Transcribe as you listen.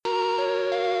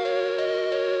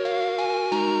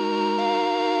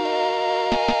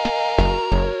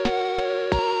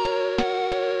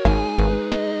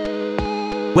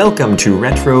Welcome to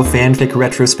Retro Fanfic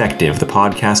Retrospective, the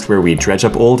podcast where we dredge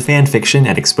up old fanfiction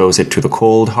and expose it to the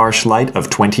cold, harsh light of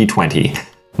 2020.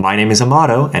 My name is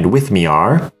Amato, and with me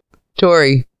are...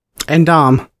 Tori. And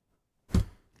Dom.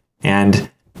 And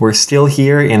we're still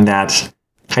here in that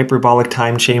hyperbolic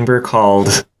time chamber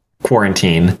called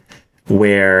quarantine,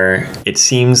 where it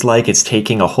seems like it's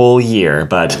taking a whole year,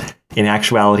 but in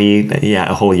actuality,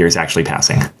 a whole year is actually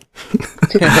passing.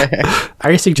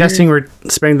 Are you suggesting we're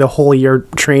spending the whole year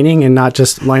training and not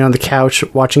just lying on the couch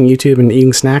watching YouTube and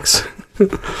eating snacks?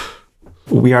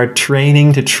 We are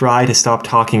training to try to stop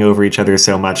talking over each other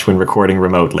so much when recording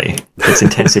remotely. It's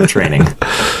intensive training.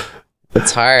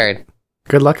 It's hard.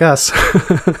 Good luck us.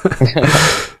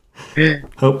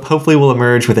 Hopefully we'll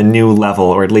emerge with a new level,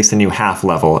 or at least a new half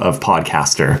level of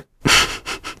podcaster.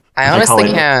 I honestly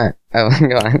can't. Oh,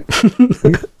 go on.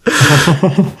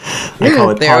 I call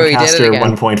it Podcaster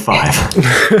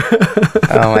 1.5.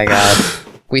 Oh my god.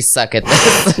 We suck at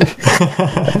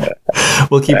this.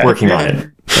 We'll keep working on it.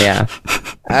 Yeah.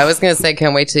 I was going to say,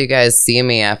 can't wait till you guys see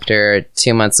me after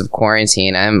 2 months of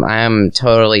quarantine. I'm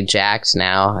totally jacked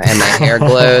now, and my hair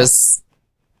glows,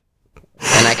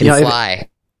 and I can fly.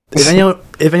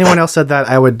 If anyone else said that,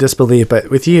 I would disbelieve, but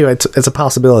with you, it's a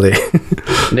possibility.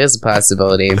 It is a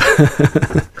possibility.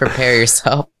 Prepare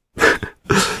yourself.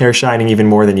 Hair shining even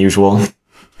more than usual.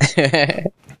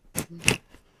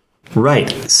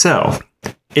 Right, so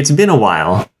it's been a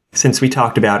while since we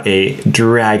talked about a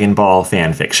Dragon Ball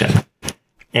fanfiction.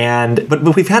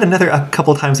 But we've had a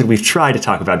couple times that we've tried to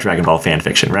talk about Dragon Ball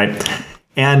fanfiction, right?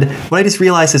 And what I just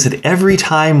realized is that every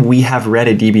time we have read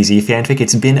a DBZ fanfic,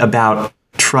 it's been about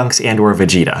Trunks and or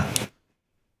Vegeta.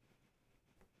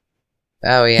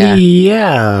 Oh, yeah.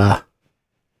 Yeah.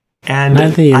 And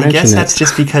I guess that's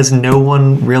just because no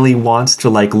one really wants to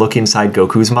look inside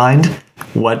Goku's mind.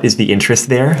 What is the interest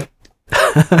there?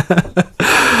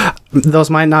 Those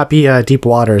might not be deep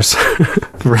waters.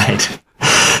 Right.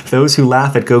 Those who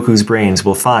laugh at Goku's brains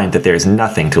will find that there's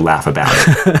nothing to laugh about.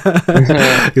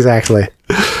 Exactly.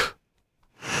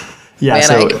 Yeah,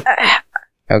 Man,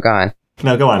 oh, go on.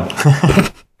 No, go on.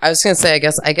 I was going to say, I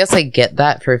guess I get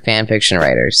that for fanfiction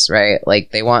writers, right?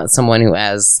 Like, they want someone who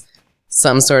has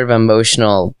some sort of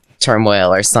emotional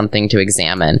turmoil or something to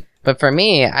examine. But for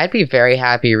me, I'd be very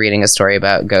happy reading a story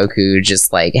about Goku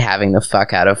just, having the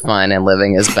fuck out of fun and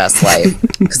living his best life.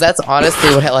 Because that's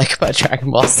honestly what I like about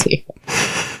Dragon Ball Z.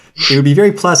 It would be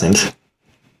very pleasant.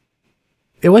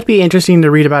 It would be interesting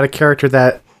to read about a character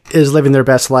that is living their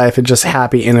best life and just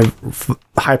happy in a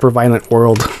hyper-violent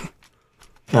world.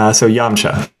 So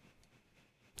Yamcha.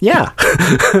 Yeah.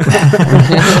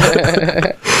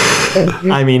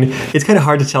 I mean, it's kind of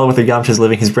hard to tell whether Yamcha's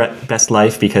living his best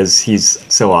life because he's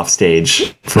so off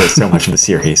stage for so much of the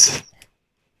series.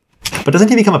 But doesn't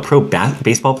he become a pro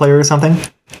baseball player or something?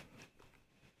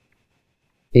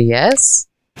 Yes?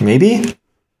 Maybe?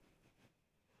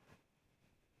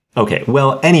 Okay,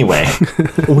 well, anyway,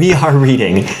 we are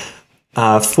reading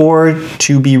for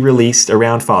to be released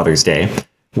around Father's Day.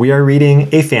 We are reading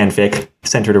a fanfic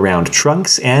centered around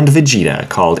Trunks and Vegeta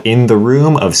called In the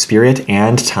Room of Spirit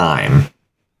and Time.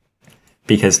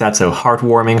 Because that's a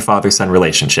heartwarming father-son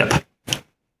relationship.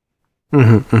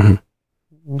 Mm-hmm,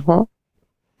 mm-hmm. Mm-hmm.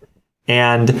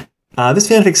 And this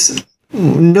fanfic's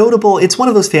notable. It's one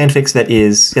of those fanfics that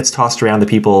gets tossed around that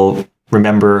people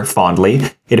remember fondly.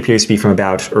 It appears to be from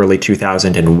about early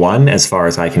 2001, as far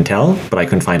as I can tell, but I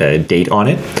couldn't find a date on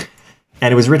it.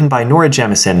 And it was written by Nora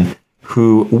Jemisin,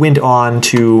 who went on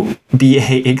to be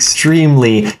an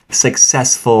extremely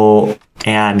successful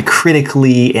and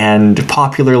critically and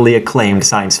popularly acclaimed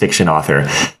science fiction author.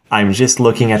 I'm just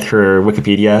looking at her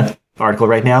Wikipedia article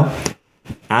right now.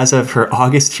 As of her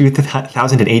August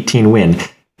 2018 win,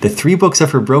 the 3 books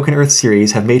of her Broken Earth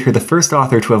series have made her the first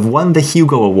author to have won the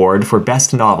Hugo Award for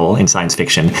Best Novel in Science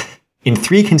Fiction in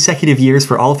 3 consecutive years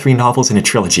for all 3 novels in a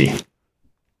trilogy.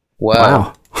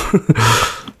 Wow.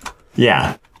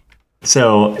 Yeah.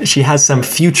 So she has some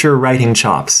future writing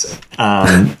chops,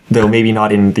 though maybe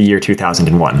not in the year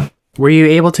 2001. Were you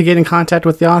able to get in contact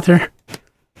with the author?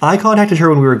 I contacted her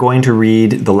when we were going to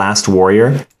read The Last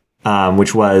Warrior,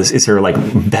 which is her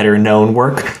better known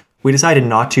work. We decided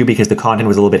not to because the content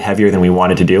was a little bit heavier than we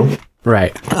wanted to do.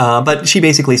 Right. But she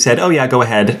basically said, "Oh yeah, go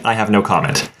ahead. I have no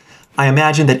comment." I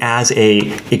imagine that as a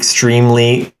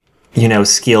extremely,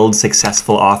 skilled,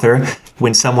 successful author,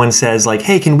 when someone says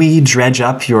hey, can we dredge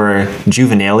up your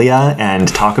juvenilia and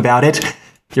talk about it?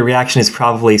 Your reaction is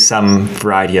probably some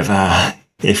variety of,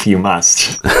 if you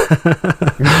must.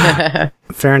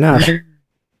 Fair enough.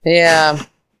 Yeah.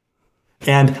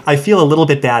 And I feel a little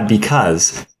bit bad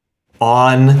because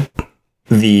on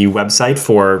the website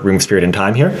for Room of Spirit and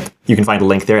Time here, you can find a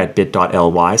link there at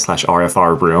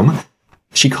bit.ly/rfrroom.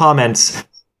 She comments,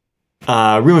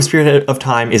 Room of Spirit of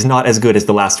Time is not as good as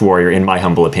The Last Warrior, in my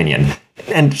humble opinion.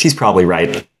 And she's probably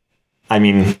right. I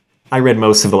mean, I read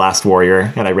most of The Last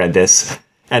Warrior, and I read this.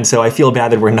 And so I feel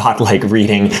bad that we're not, like,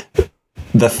 reading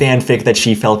the fanfic that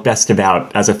she felt best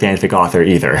about as a fanfic author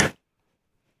either.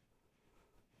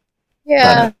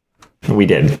 Yeah. But we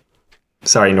did.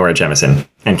 Sorry, Nora Jemisin,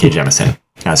 N.K. Jemisin,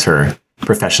 as her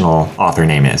professional author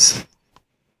name is.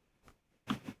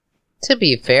 To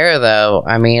be fair, though,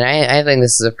 I mean, I think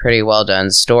this is a pretty well done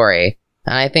story.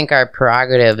 And I think our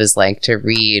prerogative is, like, to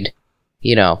read,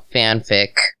 you know,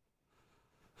 fanfic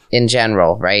in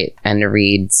general, right? And to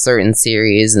read certain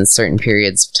series in certain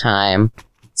periods of time.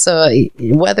 So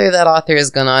whether that author has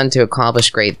gone on to accomplish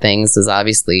great things, as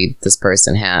obviously this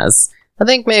person has, I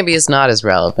think maybe it's not as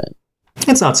relevant.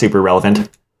 It's not super relevant.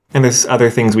 And there's other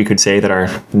things we could say that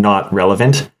are not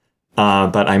relevant.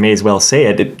 But I may as well say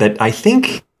it, that I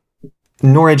think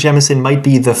Nora Jemisin might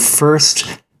be the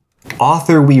first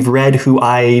author we've read who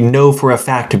I know for a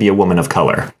fact to be a woman of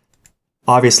color.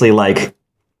 Obviously, like,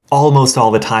 almost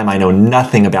all the time I know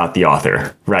nothing about the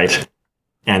author, right?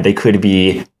 And they could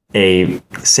be a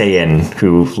Saiyan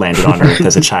who landed on Earth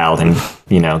as a child and,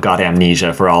 you know, got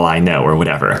amnesia for all I know or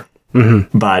whatever.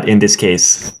 Mm-hmm. But in this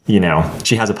case, you know,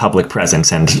 she has a public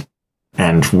presence and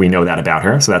we know that about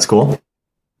her, so that's cool.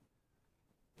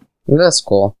 That's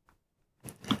cool.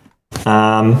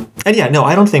 And yeah, no,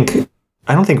 I don't think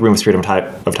Room of Spirit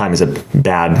of Time is a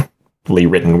badly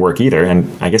written work either,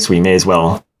 and I guess we may as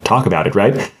well talk about it,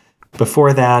 right?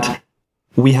 Before that,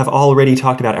 we have already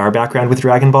talked about our background with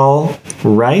Dragon Ball,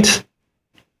 right?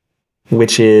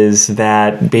 Which is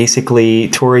that basically,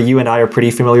 Tori, you and I are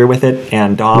pretty familiar with it,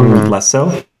 and Dom less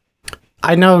so.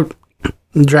 I know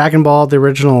Dragon Ball, the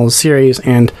original series,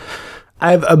 and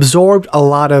I've absorbed a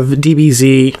lot of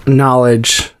DBZ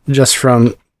knowledge just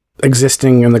from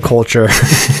existing in the culture.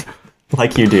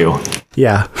 Like you do.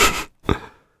 Yeah.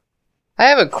 I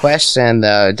have a question,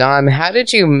 though. Dom, how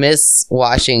did you miss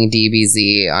watching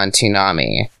DBZ on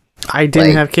Toonami? I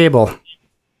didn't have cable.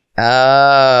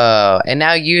 Oh, and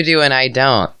now you do and I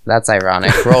don't. That's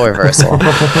ironic. Role reversal.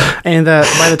 And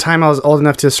by the time I was old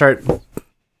enough to start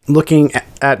looking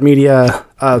at media,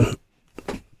 by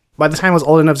the time I was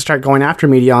old enough to start going after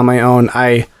media on my own,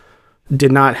 I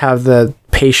did not have the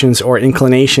patience or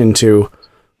inclination to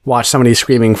watch somebody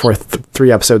screaming for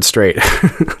 3 episodes straight.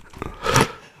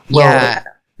 Yeah.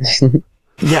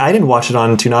 Yeah, I didn't watch it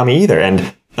on Toonami either,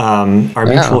 and our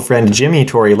mutual friend Jimmy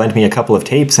Tori lent me a couple of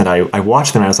tapes, and I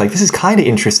watched them, and I was like, this is kind of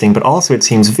interesting, but also it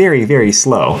seems very, very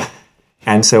slow.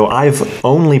 And so I've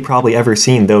only probably ever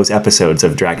seen those episodes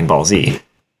of Dragon Ball Z,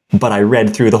 but I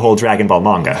read through the whole Dragon Ball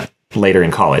manga later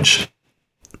in college.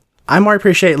 I more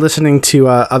appreciate listening to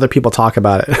other people talk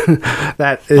about it.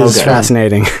 That is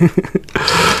fascinating.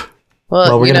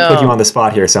 Well, we're going to put you on the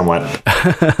spot here somewhat.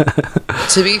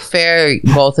 To be fair,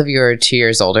 both of you are 2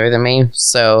 years older than me,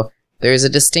 so there's a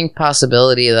distinct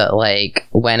possibility that, like,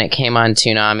 when it came on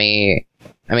Toonami,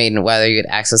 I mean, whether you had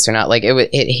access or not, like,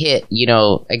 it hit, you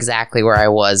know, exactly where I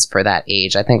was for that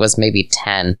age. I think it was maybe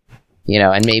 10, you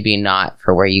know, and maybe not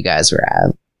for where you guys were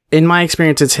at. In my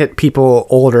experience, it's hit people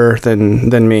older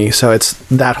than me, so it's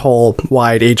that whole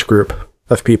wide age group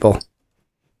of people.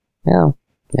 Yeah,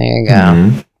 there you go.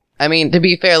 Mm-hmm. I mean, to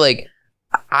be fair, like,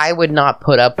 I would not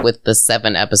put up with the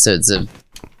 7 episodes of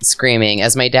screaming,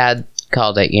 as my dad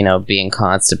called it, you know, being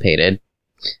constipated.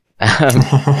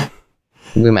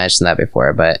 We mentioned that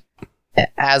before, but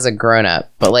as a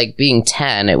grown-up, but, like, being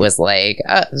 10, it was like,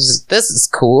 this is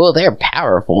cool, they're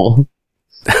powerful.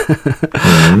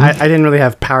 I didn't really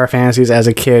have power fantasies as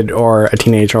a kid or a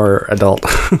teenager or adult.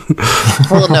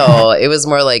 Well, no, it was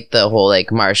more like the whole,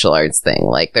 like, martial arts thing,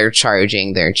 like, they're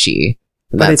charging their chi.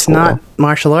 But it's cool. Not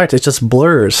martial arts, it's just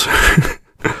blurs.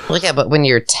 Well, yeah, but when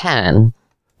you're 10,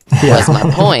 that's my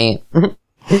point.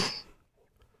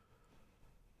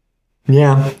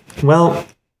 Yeah, well,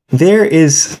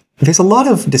 there's a lot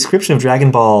of description of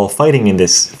Dragon Ball fighting in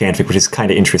this fanfic, which is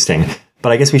kind of interesting,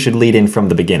 but I guess we should lead in from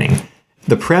the beginning.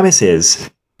 The premise is,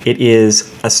 it is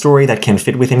a story that can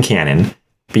fit within canon,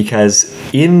 because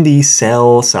in the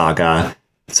Cell saga,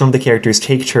 some of the characters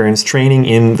take turns training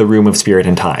in the Room of Spirit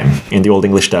and Time. In the Old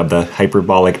English dub, the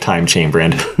hyperbolic time chamber.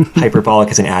 And hyperbolic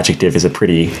as an adjective is a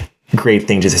pretty great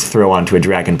thing to just throw onto a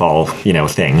Dragon Ball, you know,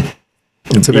 thing.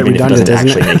 It's a bit redundant, even if it doesn't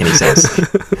actually make any sense.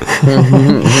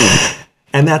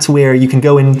 And that's where you can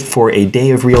go in for a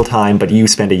day of real time, but you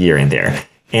spend a year in there.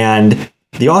 And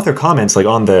the author comments, like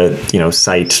on the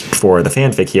site for the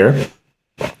fanfic here,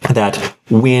 that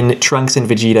when Trunks and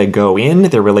Vegeta go in,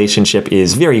 their relationship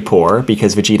is very poor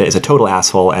because Vegeta is a total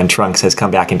asshole and Trunks has come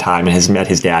back in time and has met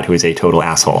his dad, who is a total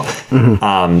asshole.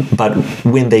 But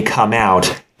when they come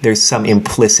out, there's some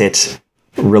implicit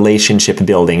relationship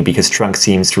building because Trunks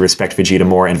seems to respect Vegeta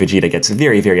more, and Vegeta gets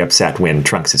very, very upset when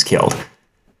Trunks is killed.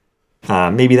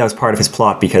 Maybe that was part of his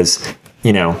plot because,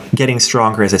 getting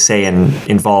stronger as a Saiyan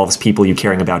involves people you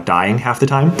caring about dying half the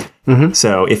time.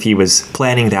 So if he was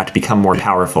planning that to become more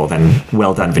powerful, then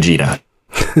well done, Vegeta.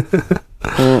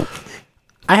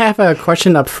 I have a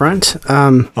question up front.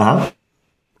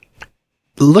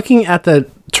 Looking at the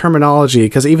terminology,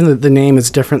 because even the name is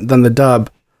different than the dub,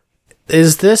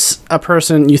 is this a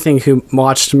person you think who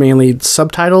watched mainly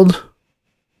subtitled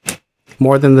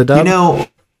more than the dub?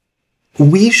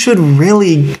 We should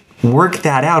really work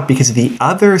that out because the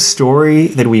other story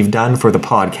that we've done for the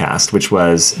podcast, which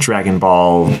was Dragon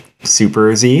Ball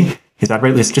Super Z, is that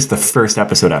right? It's just the first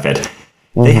episode of it.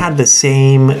 They had the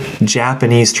same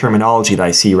Japanese terminology that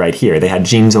I see right here. They had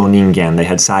Jinzo Ningen, they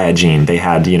had Saiyajin, they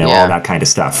had, all that kind of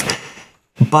stuff.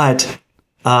 But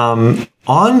on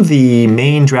the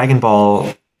main Dragon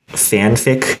Ball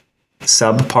fanfic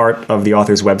sub part of the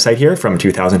author's website here from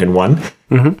 2001,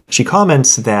 she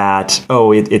comments that,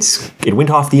 it went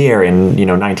off the air in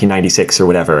 1996 or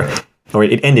whatever, or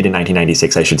it ended in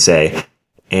 1996, I should say.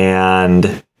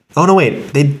 And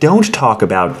they don't talk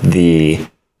about the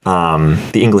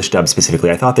English dub specifically.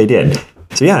 I thought they did.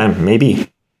 So yeah,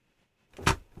 maybe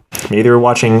they were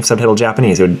watching subtitled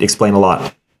Japanese. It would explain a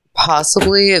lot.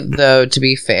 Possibly, though, to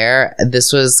be fair,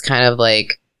 this was kind of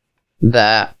like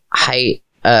the height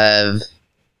of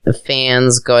the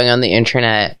fans going on the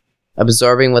internet,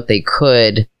 absorbing what they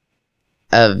could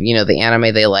of, the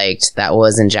anime they liked that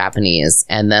was in Japanese,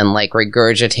 and then like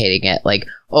regurgitating it like,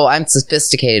 oh, I'm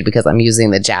sophisticated because I'm using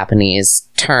the Japanese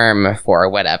term for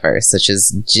whatever, such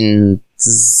as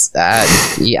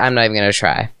I'm not even gonna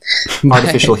try.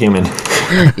 Artificial human.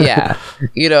 Yeah.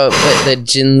 But the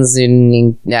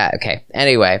Jinzuning. Yeah, okay.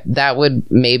 Anyway, that would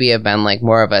maybe have been like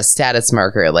more of a status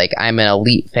marker, like I'm an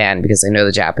elite fan because I know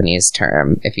the Japanese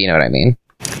term, if you know what I mean.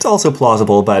 It's also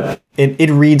plausible, but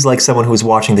it reads like someone who's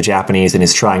watching the Japanese and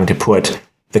is trying to put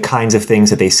the kinds of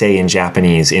things that they say in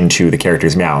Japanese into the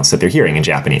characters' mouths that they're hearing in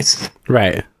Japanese.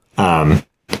 Right.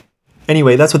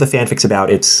 Anyway, that's what the fanfic's about.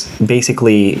 It's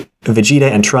basically Vegeta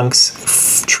and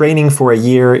Trunks training for a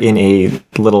year in a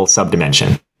little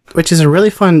subdimension. Which is a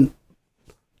really fun,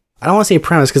 I don't want to say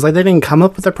premise, because they didn't come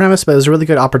up with a premise, but it was a really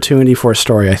good opportunity for a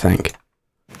story, I think.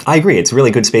 I agree. It's a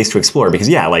really good space to explore because,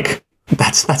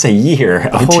 that's a year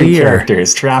of two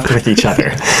characters trapped with each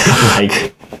other.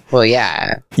 Well,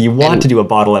 yeah. You want to do a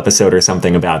bottle episode or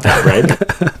something about that, right?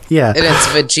 Yeah. And it's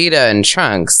Vegeta and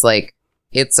Trunks.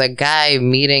 It's a guy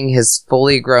meeting his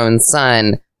fully grown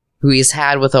son who he's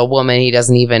had with a woman he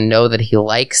doesn't even know that he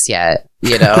likes yet,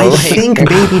 I think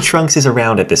baby Trunks is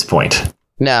around at this point.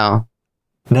 No.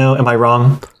 No, am I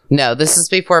wrong? No, this is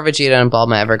before Vegeta and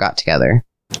Bulma ever got together.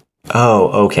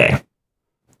 Oh, okay.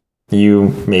 You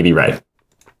may be right.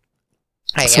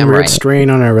 Some weird strain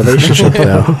on our relationship,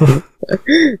 though.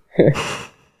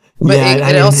 But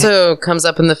it also comes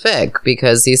up in the fic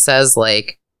because he says,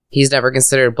 he's never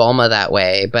considered Bulma that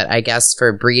way, but I guess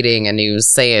for breeding a new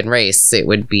Saiyan race,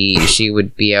 she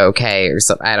would be okay or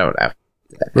something. I don't know.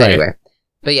 Right. Anyway.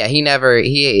 But yeah,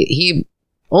 he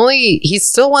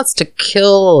still wants to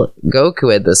kill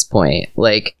Goku at this point.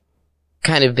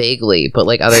 Kind of vaguely, but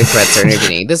other threats are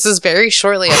intervening. This is very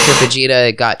shortly after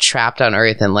Vegeta got trapped on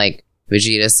Earth and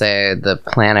Vegeta said the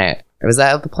planet. Was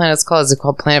that what the planet's called? Is it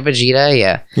called Planet Vegeta?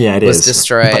 Yeah. Yeah, it was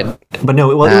destroyed. But no,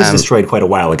 it was destroyed quite a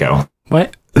while ago.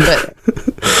 What? But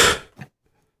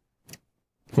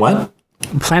what?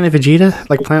 Planet Vegeta?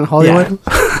 Like Planet Hollywood?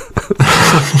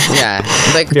 Yeah.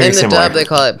 Very in the similar. dub, they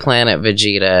call it Planet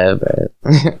Vegeta,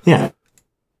 but... Yeah.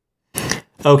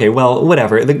 Okay, well,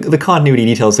 whatever. The continuity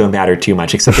details don't matter too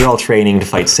much, except they're all training to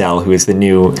fight Cell, who is the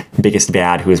new biggest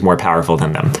bad, who is more powerful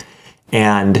than them.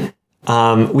 And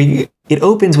it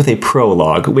opens with a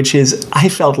prologue, which is, I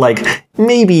felt like,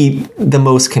 maybe the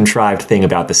most contrived thing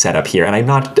about the setup here. And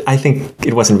I think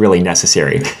it wasn't really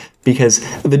necessary. Because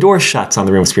the door shuts on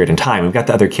the Room of Spirit and Time. We've got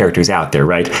the other characters out there,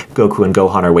 right? Goku and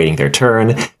Gohan are waiting their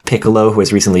turn. Piccolo, who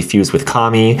has recently fused with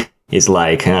Kami, is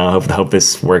like, hope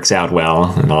this works out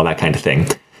well, and all that kind of thing.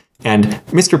 And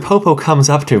Mr. Popo comes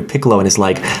up to Piccolo and is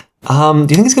like, do you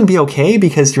think it's going to be okay?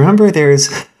 Because you remember there's,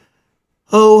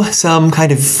 some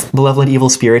kind of malevolent evil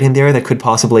spirit in there that could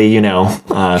possibly,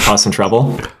 cause some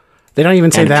trouble. They don't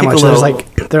even say that Piccolo, much.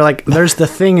 They're like, there's the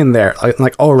thing in there.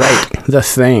 Like, oh, right, the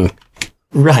thing.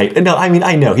 Right. No, I mean,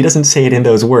 I know he doesn't say it in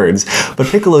those words, but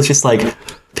Piccolo's just like,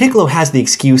 Piccolo has the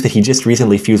excuse that he just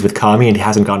recently fused with Kami and he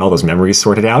hasn't gotten all those memories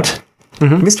sorted out.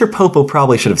 Mr. Popo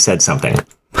probably should have said something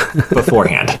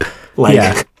beforehand.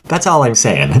 Like, that's all I'm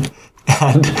saying.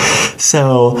 And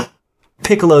so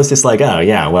Piccolo's just like, oh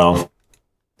yeah, well,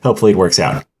 hopefully it works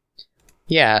out.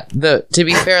 Yeah, to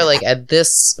be fair, like at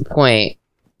this point,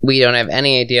 we don't have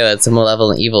any idea that it's a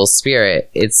malevolent evil spirit.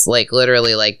 It's like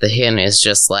literally like the hint is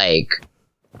just like,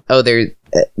 oh, there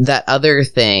that other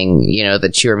thing, you know,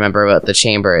 that you remember about the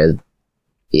chamber, and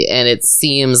it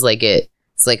seems like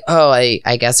it's like, oh,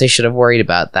 I guess I should have worried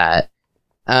about that.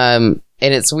 And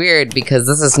it's weird because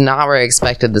this is not where I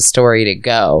expected the story to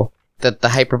go. That the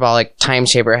hyperbolic time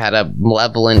chamber had a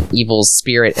malevolent evil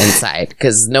spirit inside,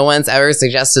 because no one's ever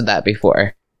suggested that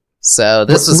before. So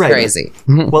this was crazy.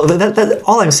 Well, that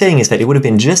all I'm saying is that it would have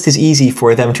been just as easy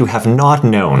for them to have not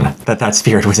known that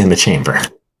spirit was in the chamber.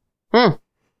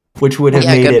 Which would have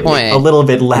made it a little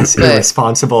bit less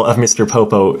irresponsible of Mr.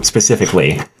 Popo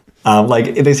specifically.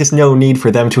 Like, there's just no need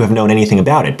for them to have known anything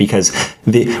about it, because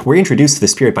we're introduced to the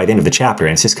spirit by the end of the chapter,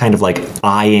 and it's just kind of like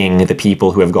eyeing the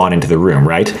people who have gone into the room,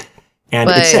 right? And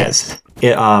it says,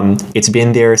 it's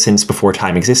been there since before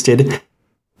time existed.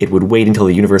 It would wait until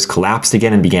the universe collapsed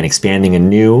again and began expanding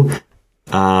anew,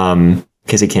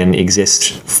 because it can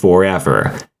exist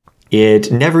forever. It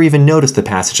never even noticed the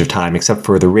passage of time, except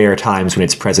for the rare times when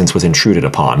its presence was intruded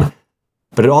upon.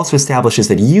 But it also establishes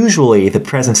that usually the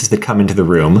presences that come into the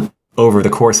room over the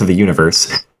course of the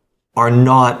universe are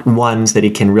not ones that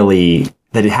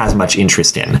it has much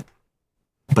interest in.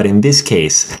 But in this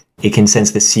case, it can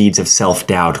sense the seeds of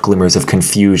self-doubt, glimmers of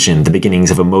confusion, the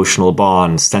beginnings of emotional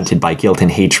bonds stunted by guilt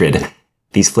and hatred.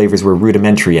 These flavors were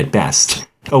rudimentary at best.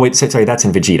 Oh, wait, sorry, that's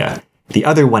in Vegeta. The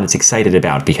other one it's excited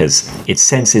about because it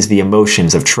senses the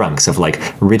emotions of Trunks, of like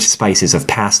rich spices of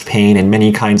past pain and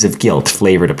many kinds of guilt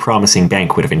flavored a promising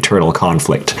banquet of internal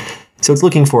conflict. So it's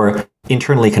looking for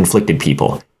internally conflicted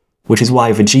people, which is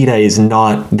why Vegeta is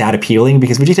not that appealing,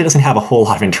 because Vegeta doesn't have a whole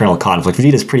lot of internal conflict.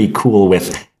 Vegeta's pretty cool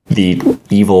with the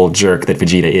evil jerk that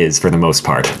Vegeta is for the most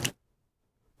part.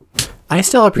 I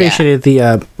still appreciated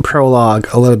the prologue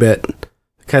a little bit,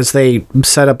 because they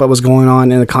set up what was going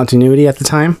on in the continuity at the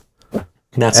time.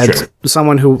 That's true.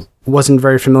 Someone who wasn't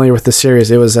very familiar with the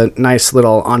series, it was a nice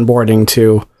little onboarding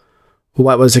to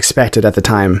what was expected at the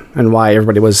time and why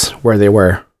everybody was where they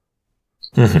were.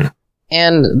 Mm-hmm.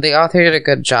 And the author did a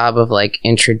good job of like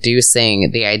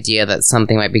introducing the idea that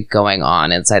something might be going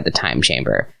on inside the time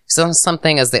chamber. So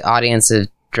something as the audience of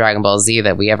Dragon Ball Z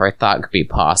that we ever thought could be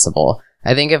possible.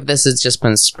 I think if this has just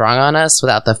been sprung on us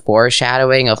without the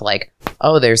foreshadowing of like,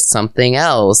 oh, there's something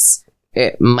else,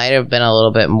 it might have been a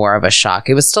little bit more of a shock.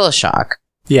 It was still a shock.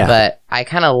 Yeah. But I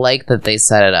kind of like that they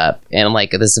set it up in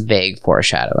like this vague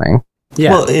foreshadowing.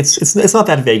 Yeah. Well, it's not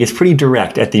that vague. It's pretty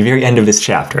direct at the very end of this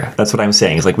chapter. That's what I'm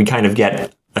saying. It's like we kind of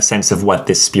get a sense of what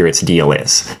this spirit's deal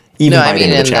is. Even by the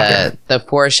end of the chapter. The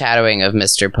foreshadowing of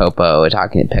Mr. Popo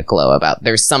talking to Piccolo about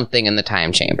there's something in the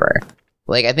time chamber.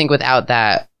 Like, I think without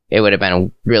that, it would have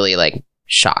been really like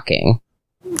shocking.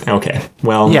 Okay.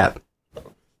 Well, yeah.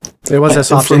 It was a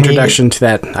soft introduction to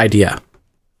that idea.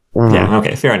 Yeah,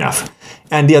 okay, fair enough.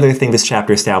 And the other thing this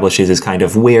chapter establishes is kind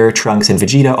of where Trunks and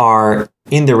Vegeta are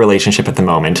in their relationship at the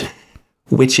moment,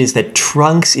 which is that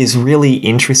Trunks is really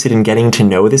interested in getting to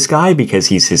know this guy because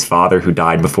he's his father who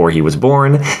died before he was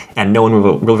born, and no one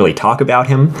will really talk about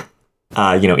him.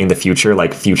 In the future,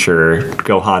 like future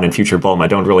Gohan and future Bulma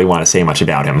don't really want to say much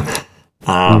about him.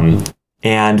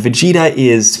 And Vegeta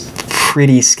is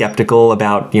pretty skeptical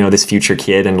about, this future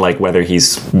kid and like whether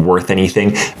he's worth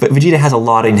anything. But Vegeta has a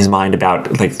lot in his mind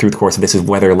about like through the course of this is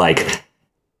whether like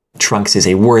Trunks is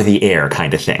a worthy heir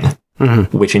kind of thing,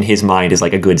 which in his mind is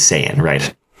like a good Saiyan,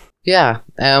 right? Yeah.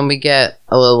 And we get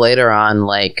a little later on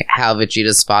like how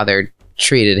Vegeta's father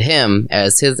treated him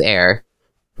as his heir.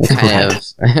 Kind of,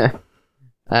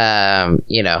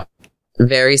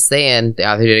 very Saiyan. The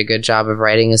author did a good job of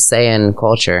writing a Saiyan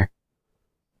culture.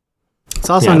 It's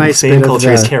also a nice Saiyan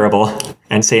culture is terrible,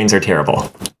 and Saiyans are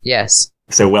terrible. Yes.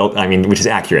 So, which is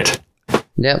accurate.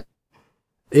 Yep.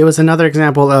 It was another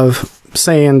example of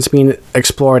Saiyans being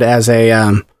explored as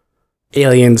a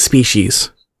alien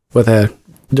species with a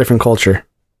different culture.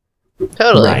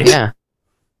 Totally, right. Yeah.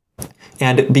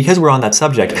 And because we're on that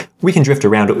subject, we can drift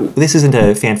around. This isn't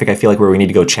a fanfic, I feel like, where we need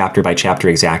to go chapter by chapter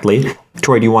exactly.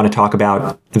 Tori, do you want to talk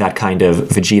about that kind of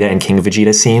Vegeta and King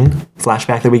Vegeta scene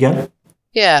flashback that we get?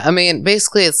 Yeah, I mean,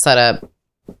 basically it's set up.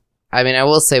 I mean, I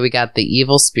will say we got the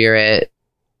evil spirit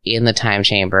in the time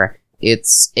chamber. It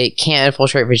can't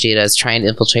infiltrate Vegeta. It's trying to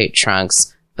infiltrate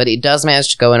Trunks, but it does manage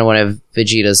to go into one of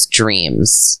Vegeta's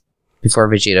dreams. before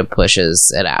Vegeta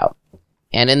pushes it out.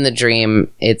 And in the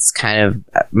dream, it's kind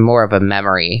of more of a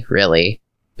memory, really.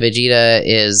 Vegeta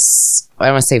is,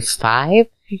 I want to say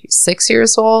 6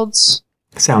 years old?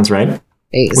 Sounds right.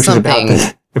 Which Something.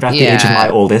 is about the age of my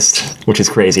oldest, which is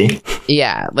crazy.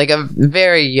 Yeah, like a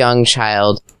very young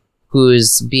child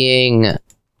who's being,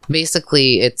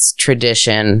 basically it's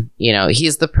tradition,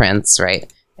 he's the prince,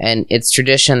 right? And it's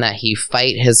tradition that he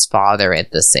fight his father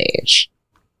at this age.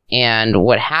 And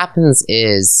what happens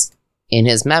is, in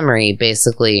his memory,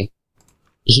 basically,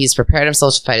 he's prepared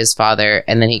himself to fight his father,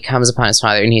 and then he comes upon his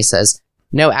father and he says,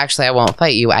 no, actually, I won't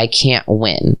fight you. I can't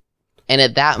win. And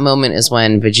at that moment is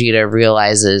when Vegeta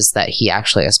realizes that he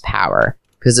actually has power.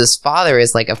 Because his father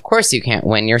is like, of course you can't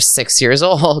win. You're 6 years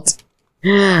old.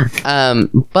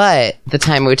 But the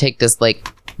time it would take this, like,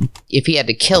 if he had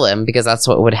to kill him, because that's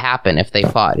what would happen if they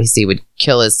fought, is he would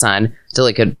kill his son till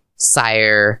he could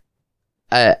sire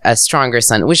a stronger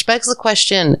son. Which begs the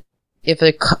question, if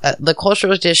the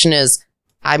cultural tradition is,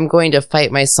 I'm going to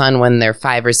fight my son when they're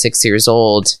 5 or 6 years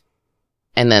old,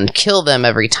 and then kill them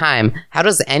every time, how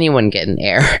does anyone get an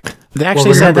heir? They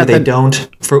actually said that they don't.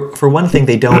 For one thing,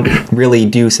 they don't really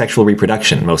do sexual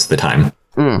reproduction most of the time.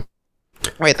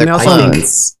 Wait, they're also-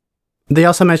 clones. They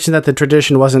also mentioned that the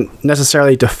tradition wasn't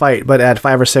necessarily to fight, but at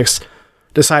 5 or 6,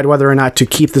 decide whether or not to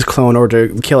keep this clone or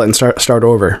to kill it and start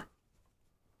over.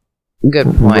 Good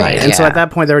point. Right. And so at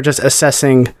that point, they were just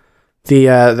assessing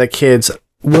the kid's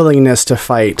willingness to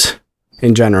fight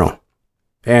in general,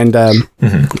 and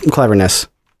cleverness.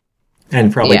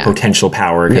 And probably Yeah. potential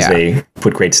power, because Yeah. they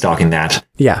put great stock in that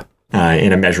Yeah,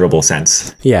 in a measurable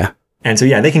sense. yeah, And so,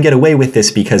 they can get away with this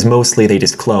because mostly they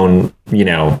just clone,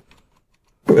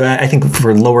 I think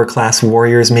for lower class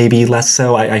warriors, maybe less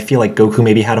so. I feel like Goku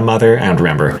maybe had a mother. I don't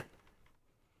remember.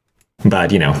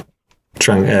 But,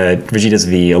 Vegeta's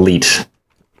the elite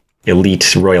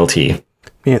royalty.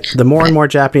 yeah. The more and more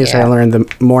Japanese I learn, the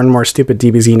more and more stupid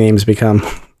DBZ names become.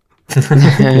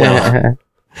 Well,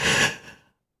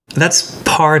 that's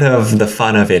part of the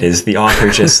fun of it, is the author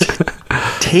just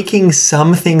taking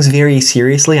some things very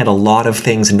seriously and a lot of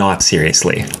things not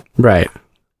seriously. Right.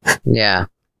 Yeah.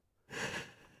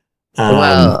 Um,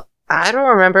 Well, I don't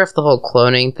remember if the whole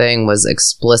cloning thing was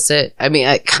explicit. I mean,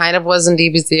 it kind of was in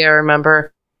DBZ, I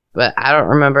remember. But I don't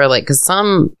remember, because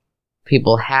some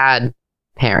people had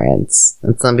parents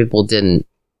and some people didn't.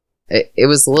 It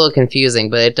was a little confusing,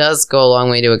 but it does go a long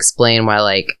way to explain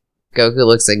why, Goku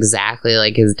looks exactly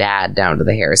like his dad down to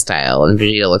the hairstyle, and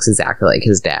Vegeta looks exactly like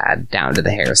his dad down to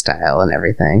the hairstyle and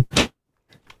everything.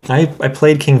 I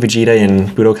played King Vegeta in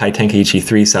Budokai Tenkaichi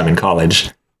 3 some in college,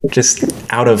 just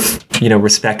out of,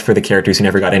 respect for the characters who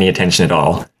never got any attention at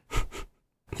all.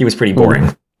 He was pretty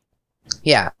boring.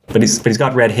 Yeah. But he's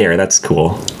got red hair, that's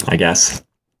cool, I guess.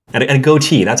 And a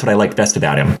goatee, that's what I liked best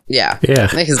about him. Yeah. Yeah.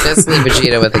 He's basically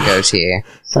Vegeta with a goatee.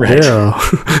 Right. Ew.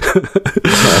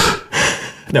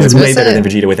 No, it's way better than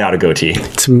Vegeta without a goatee.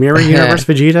 It's Mirror Universe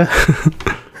Vegeta.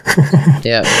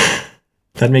 Yep.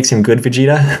 That makes him good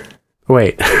Vegeta.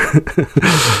 Wait.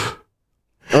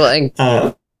 Well, and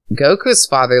Goku's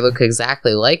father looked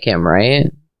exactly like him,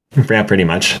 right? Yeah, pretty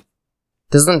much.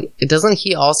 Doesn't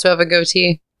he also have a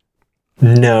goatee?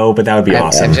 No, but that would be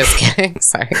awesome. I'm just kidding.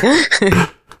 Sorry.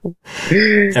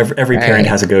 Every parent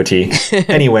has a goatee.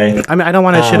 Anyway, I mean, I don't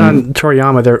want to shit on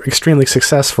Toriyama. They're extremely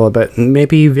successful, but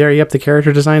maybe vary up the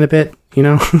character design a bit,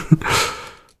 not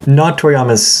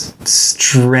Toriyama's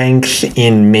strength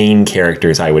in main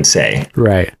characters, I would say.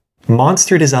 Right.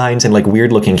 Monster designs and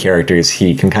weird looking characters,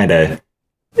 he can kind of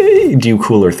do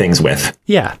cooler things with.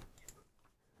 Yeah.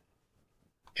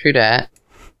 True that.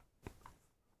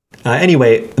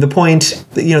 Anyway, the point,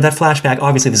 that flashback,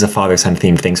 obviously this is a father-son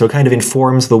themed thing, so it kind of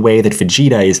informs the way that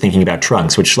Vegeta is thinking about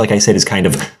Trunks, which, like I said, is kind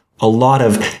of a lot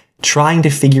of trying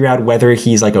to figure out whether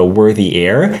he's a worthy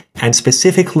heir, and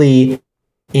specifically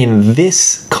in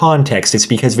this context, it's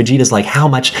because Vegeta's how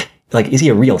much, is he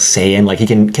a real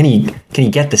Saiyan? Can he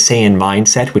get the Saiyan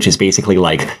mindset, which is basically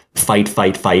fight,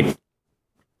 fight, fight,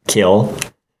 kill?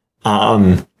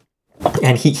 And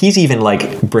he's even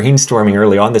brainstorming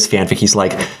early on this fanfic. He's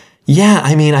yeah,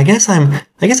 I mean, I guess I'm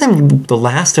the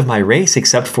last of my race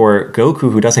except for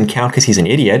Goku, who doesn't count because he's an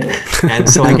idiot. And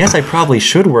so I guess I probably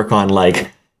should work on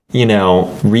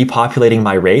repopulating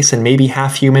my race, and maybe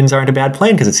half humans aren't a bad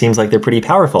plan because it seems like they're pretty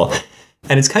powerful.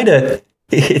 And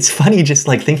it's funny just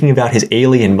thinking about his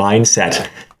alien mindset,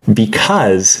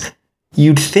 because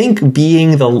you'd think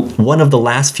being one of the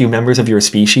last few members of your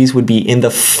species would be in the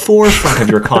forefront of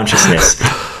your consciousness.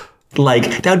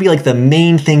 That would be the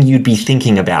main thing you'd be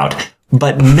thinking about.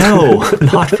 But no,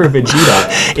 not for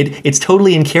Vegeta. It's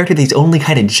totally in character that he's only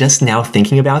kind of just now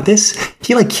thinking about this.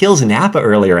 He like kills Nappa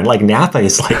earlier, and like Nappa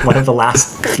is like one of the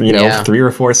last, 3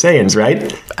 or 4 Saiyans,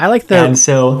 right? I like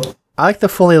the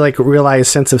fully like realized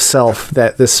sense of self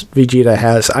that this Vegeta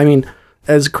has. I mean,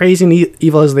 as crazy and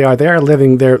evil as they are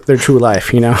living their true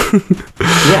life,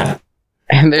 Yeah.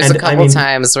 And there's a couple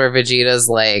times where Vegeta's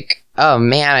like, oh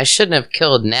man, I shouldn't have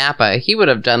killed Nappa. He would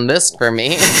have done this for me.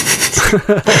 He's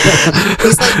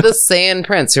like the Saiyan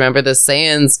prince. Remember, the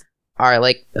Saiyans are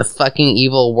like the fucking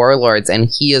evil warlords, and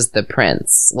he is the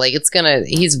prince. Like,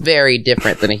 he's very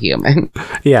different than a human.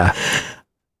 Yeah.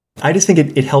 I just think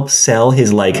it helps sell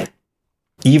his like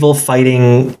evil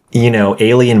fighting,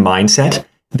 alien mindset,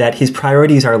 that his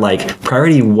priorities are like,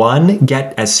 priority 1,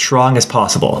 get as strong as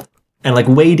possible. And like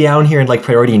way down here in like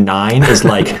priority 9 is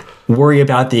like, worry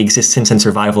about the existence and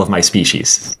survival of my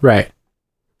species. Right.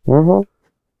 Mm-hmm.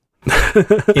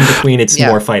 In between, it's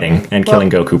more fighting and killing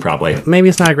Goku, probably. Maybe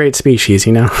it's not a great species,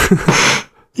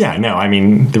 Yeah, no, I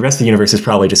mean, the rest of the universe is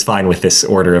probably just fine with this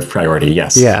order of priority,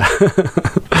 yes. Yeah.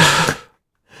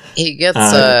 He gets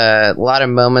a lot of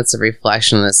moments of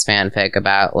reflection in this fanfic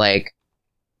about, like,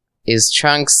 is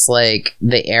Trunks, like,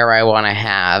 the heir I want to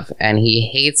have? And he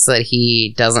hates that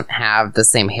he doesn't have the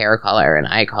same hair color and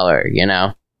eye color,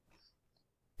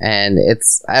 And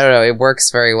I don't know, it works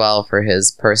very well for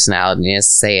his personality and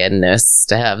his Saiyanness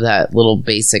to have that little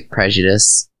basic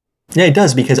prejudice. Yeah, it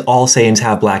does, because all Saiyans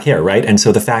have black hair, right? And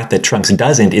so the fact that Trunks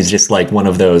doesn't is just like one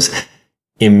of those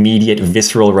immediate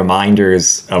visceral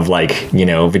reminders of like,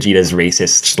 Vegeta's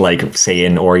racist, like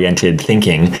Saiyan-oriented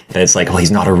thinking, that it's like, well, he's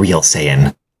not a real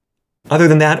Saiyan. Other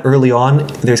than that, early on,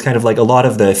 there's kind of like a lot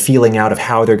of the feeling out of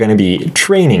how they're going to be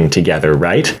training together,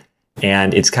 right?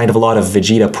 And it's kind of a lot of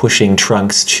Vegeta pushing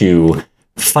Trunks to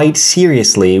fight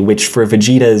seriously, which for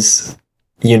Vegeta's,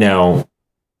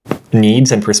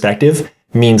 needs and perspective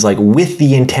means like with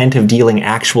the intent of dealing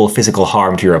actual physical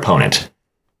harm to your opponent.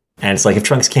 And it's like, if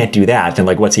Trunks can't do that, then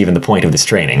like, what's even the point of this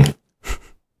training?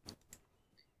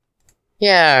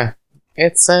 Yeah,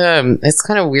 it's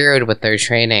kind of weird with their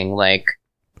training. Like,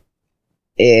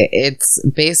 it's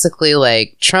basically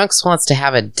like Trunks wants to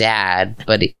have a dad,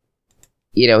 but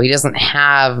he doesn't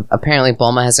have. Apparently,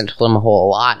 Bulma hasn't told him a whole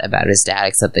lot about his dad,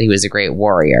 except that he was a great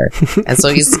warrior, and so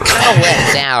he's kind of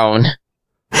let down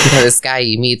by this guy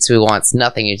he meets who wants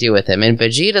nothing to do with him. In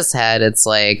Vegeta's head, it's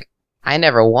like, I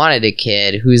never wanted a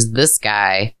kid. Who's this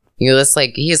guy? It's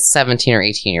like he's 17 or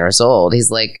 18 years old. He's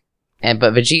like,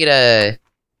 but Vegeta,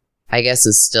 I guess,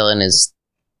 is still in his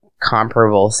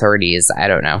comparable 30s. I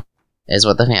don't know, is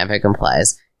what the fanfic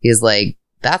implies. He's like,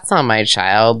 that's not my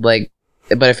child. Like,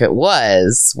 but if it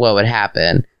was, what would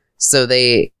happen? So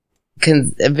Vegeta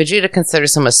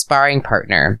considers him a sparring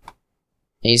partner.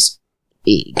 He's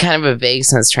kind of a vague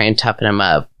sense trying to toughen him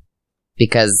up,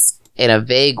 because in a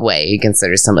vague way he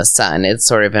considers him a son. It's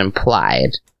sort of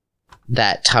implied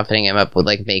that toughening him up would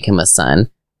like make him a son.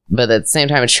 But at the same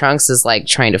time, Trunks is like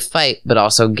trying to fight, but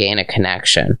also gain a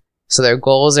connection. So their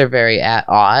goals are very at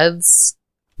odds,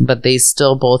 but they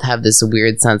still both have this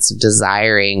weird sense of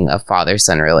desiring a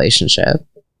father-son relationship.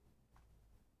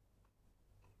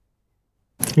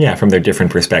 Yeah, from their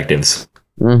different perspectives.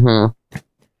 Mm-hmm.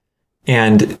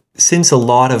 And since a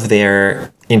lot of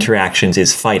their interactions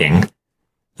is fighting,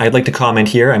 I'd like to comment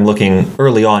here. I'm looking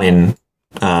early on in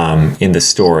the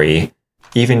story,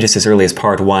 even just as early as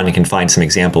part 1, you can find some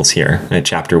examples here at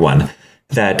chapter 1,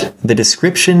 that the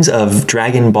descriptions of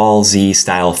Dragon Ball Z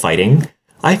style fighting,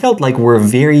 I felt like were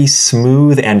very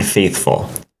smooth and faithful.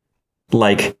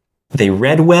 Like, they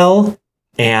read well,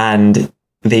 and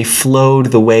they flowed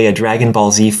the way a Dragon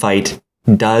Ball Z fight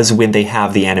does when they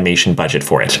have the animation budget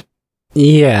for it.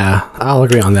 Yeah, I'll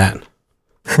agree on that.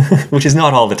 Which is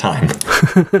not all the time.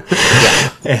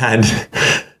 And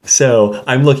so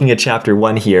I'm looking at chapter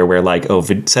 1 here where like,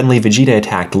 suddenly Vegeta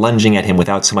attacked, lunging at him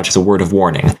without so much as a word of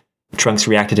warning. Trunks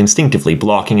reacted instinctively,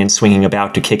 blocking and swinging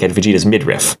about to kick at Vegeta's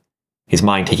midriff. His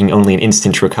mind taking only an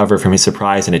instant to recover from his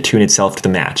surprise and attune itself to the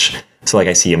match. So like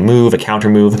I see a move, a counter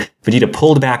move. Vegeta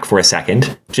pulled back for a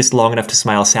second, just long enough to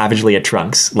smile savagely at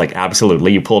Trunks. Like,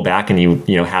 absolutely, you pull back and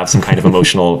you have some kind of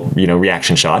emotional,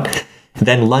 reaction shot.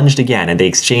 Then lunged again, and they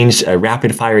exchanged a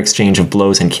rapid-fire exchange of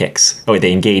blows and kicks. Oh,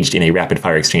 they engaged in a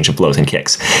rapid-fire exchange of blows and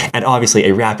kicks. And obviously,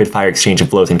 a rapid-fire exchange of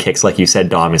blows and kicks, like you said,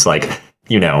 Dom, is like,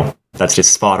 that's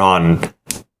just spot-on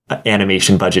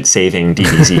animation budget-saving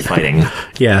DBZ fighting.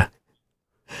 Yeah.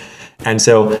 And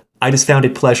so I just found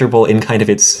it pleasurable in kind of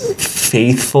its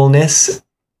faithfulness.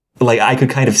 Like, I could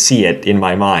kind of see it in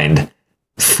my mind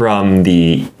from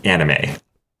the anime.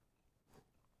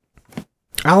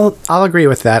 I'll agree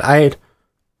with that.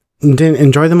 didn't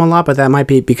enjoy them a lot, but that might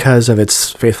be because of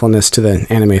its faithfulness to the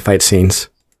anime fight scenes.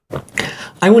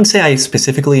 I wouldn't say I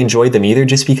specifically enjoyed them either,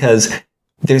 just because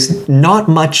there's not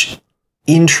much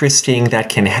interesting that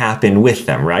can happen with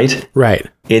them, right? Right.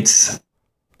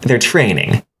 They're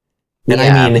training. And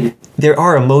Yeah. I mean, there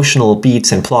are emotional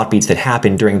beats and plot beats that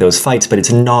happen during those fights, but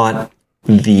it's not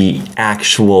the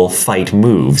actual fight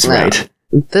moves, No. right?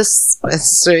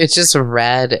 It's just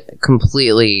read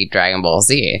completely Dragon Ball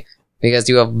Z, because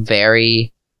you have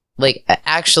very, like,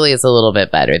 actually it's a little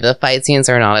bit better. The fight scenes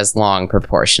are not as long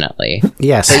proportionately.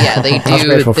 Yes. But yeah, they I was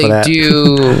grateful for that.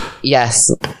 do,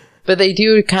 yes. But they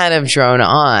do kind of drone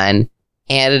on,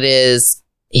 and it is,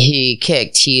 he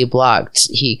kicked, he blocked,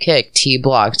 he kicked, he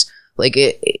blocked. Like,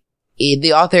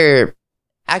 the author,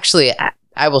 actually,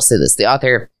 I will say this, the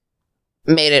author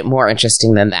made it more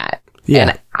interesting than that. Yeah.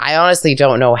 And I honestly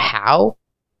don't know how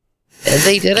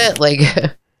they did it. Like,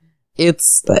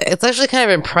 it's actually kind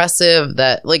of impressive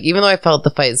that, like, even though I felt the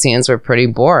fight scenes were pretty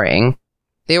boring,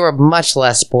 they were much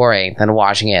less boring than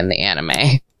watching it in the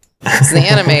anime. 'Cause in the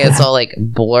anime, it's all like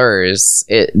blurs.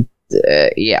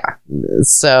 Yeah.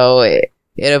 So it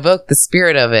evoked the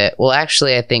spirit of it, while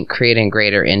actually, I think, creating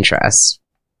greater interest.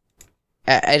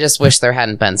 I just wish there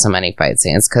hadn't been so many fight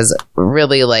scenes, because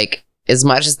really, like, as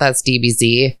much as that's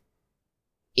DBZ,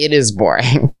 it is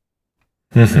boring.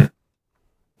 Mm-hmm.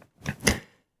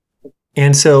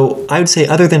 And so I would say,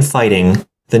 other than fighting,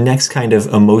 the next kind of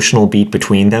emotional beat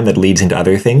between them that leads into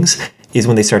other things is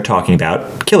when they start talking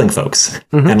about killing folks.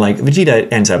 Mhm. And like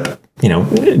Vegeta ends up,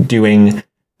 doing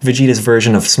Vegeta's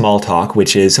version of small talk,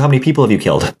 which is, how many people have you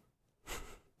killed?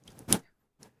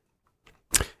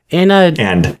 And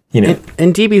And,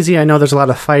 in DBZ, I know there's a lot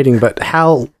of fighting, but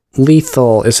how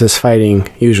lethal is his fighting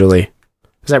usually?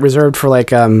 Is that reserved for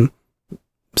like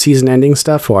season-ending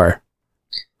stuff, or?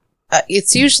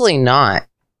 It's usually not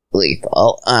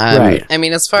lethal. Right. I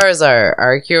mean, as far as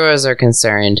our heroes are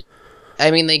concerned, I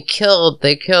mean, they kill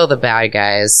the bad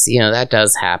guys. That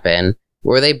does happen.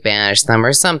 Or they banish them,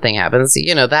 or something happens.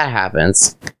 That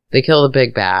happens. They kill the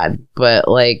big bad. But,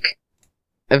 like,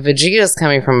 Vegeta's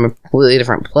coming from a completely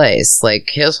different place. Like,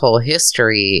 his whole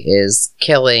history is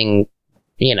killing,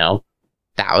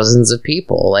 thousands of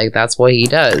people. Like, that's what he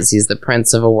does. He's the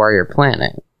prince of a warrior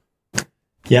planet.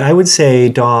 yeah, I would say,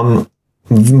 Dom,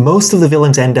 most of the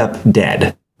villains end up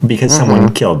dead because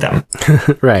someone killed them.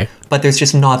 Right. But there's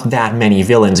just not that many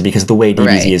villains, because the way DBZ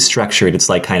Right. is structured, it's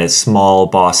like kind of small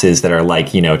bosses that are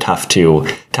like, tough to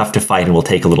fight and will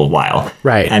take a little while.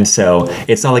 Right. And so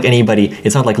it's not like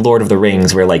it's not like Lord of the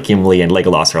Rings, where like Gimli and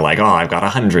Legolas are like, oh, I've got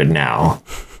 100 now.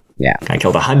 Yeah. I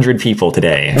killed 100 people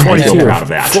today. I feel proud of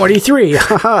that. 43.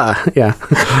 Haha. Yeah.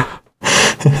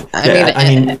 I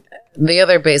mean, the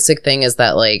other basic thing is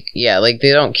that, like, yeah, like,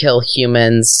 they don't kill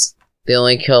humans. They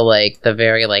only kill, like, the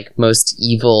very, like, most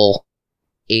evil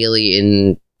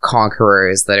alien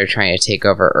conquerors that are trying to take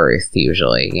over Earth,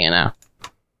 usually,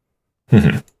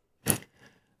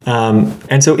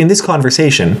 And so in this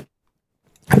conversation,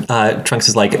 Trunks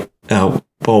is like, oh,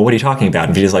 well, what are you talking about?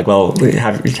 And Vegeta's like, well,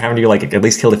 haven't you like at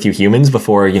least killed a few humans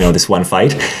before, this one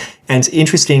fight? And it's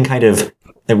interesting, kind of,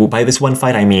 by this one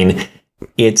fight, I mean,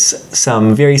 it's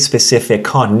some very specific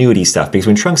continuity stuff, because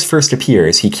when Trunks first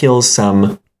appears, he kills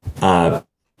some of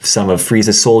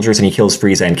Frieza's soldiers, and he kills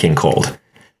Frieza and King Cold.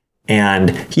 And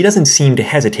he doesn't seem to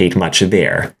hesitate much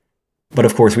there. But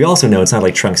of course, we also know it's not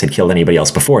like Trunks had killed anybody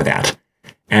else before that.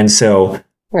 And so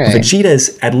Right.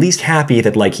 Vegeta's at least happy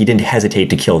that, like, he didn't hesitate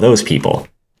to kill those people.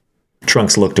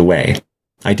 Trunks looked away.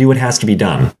 I do what has to be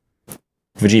done.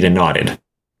 Vegeta nodded.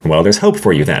 Well, there's hope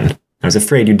for you then. I was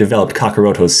afraid you developed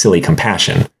Kakaroto's silly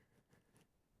compassion.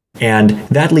 And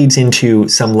that leads into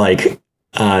some, like,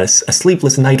 a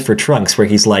sleepless night for Trunks, where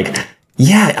he's like,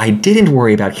 yeah, I didn't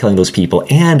worry about killing those people,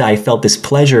 and I felt this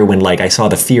pleasure when, like, I saw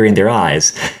the fear in their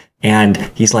eyes. And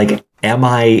he's like,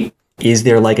 is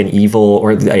there like an evil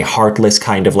or a heartless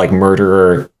kind of like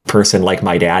murderer person like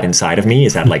my dad inside of me?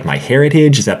 Is that like my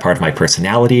heritage? Is that part of my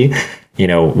personality?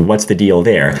 What's the deal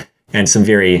there? And some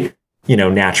very,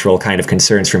 natural kind of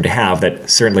concerns for him to have that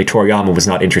certainly Toriyama was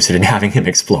not interested in having him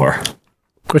explore.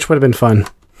 Which would have been fun.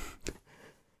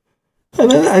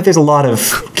 There's a lot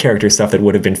of character stuff that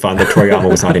would have been fun that Toriyama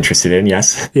was not interested in,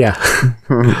 yes. Yeah.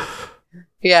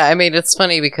 Yeah, I mean, it's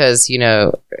funny because,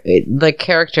 the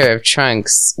character of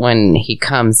Trunks, when he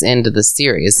comes into the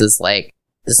series, is like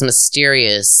this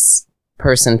mysterious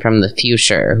person from the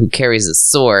future who carries a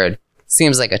sword,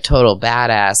 seems like a total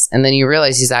badass, and then you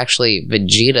realize he's actually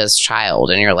Vegeta's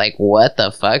child, and you're like, what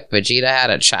the fuck? Vegeta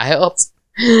had a child?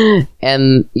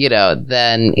 And,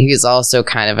 then he's also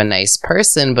kind of a nice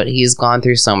person, but he's gone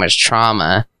through so much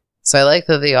trauma So I like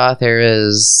that the author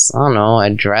is, I don't know,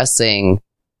 addressing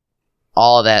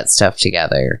all that stuff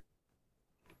together.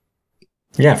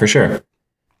 Yeah, for sure.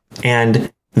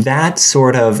 And that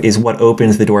sort of is what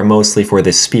opens the door mostly for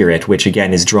this spirit, which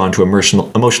again is drawn to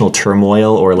emotional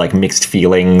turmoil or like mixed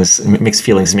feelings. Mixed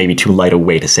feelings may be too light a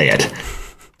way to say it.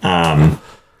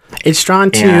 It's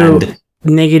drawn to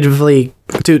negatively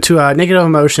to negative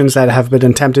emotions that have been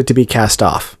attempted to be cast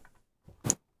off.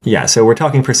 Yeah, so we're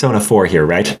talking Persona 4 here,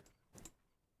 right?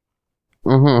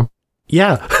 Mm-hmm.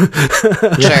 Yeah. Sure.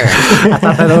 I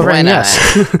thought that over, and yes.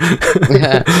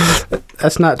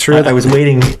 That's not true. I was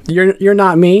waiting. You're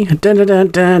not me. Dun, dun, dun,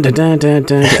 dun, dun, dun,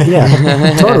 dun.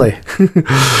 Yeah, totally.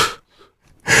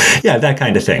 Yeah, that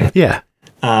kind of thing. Yeah.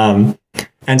 And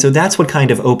so that's what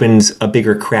kind of opens a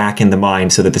bigger crack in the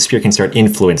mind so that the spirit can start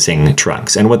influencing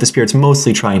Trunks. And what the spirit's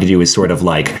mostly trying to do is sort of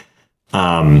like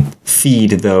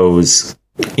feed those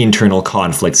internal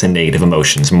conflicts and negative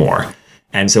emotions more.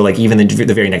 And so like even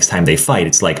the very next time they fight,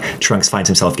 it's like Trunks finds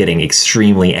himself getting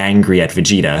extremely angry at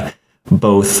Vegeta.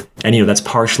 Both, and you know, that's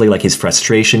partially like his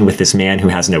frustration with this man who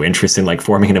has no interest in like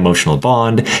forming an emotional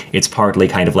bond. It's partly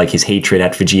kind of like his hatred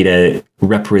at Vegeta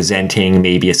representing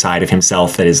maybe a side of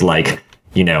himself that is like,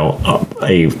 you know,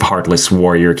 a heartless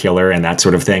warrior killer and that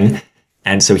sort of thing.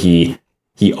 And so he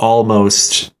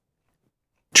almost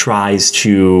tries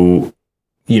to,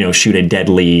 you know, shoot a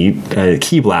deadly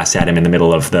ki blast at him in the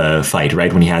middle of the fight,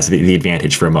 right? When he has the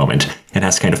advantage for a moment and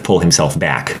has to kind of pull himself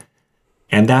back.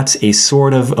 And that's a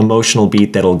sort of emotional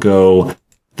beat that'll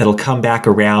come back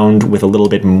around with a little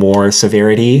bit more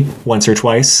severity once or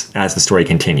twice as the story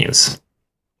continues.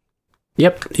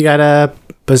 Yep, you gotta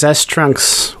possess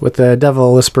Trunks with the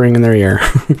devil whispering in their ear.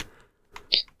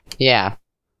 Yeah.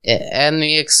 And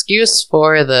the excuse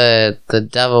for the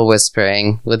devil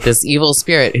whispering with this evil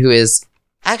spirit who is...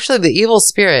 Actually, the evil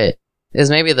spirit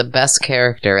is maybe the best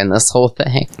character in this whole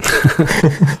thing.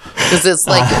 Because it's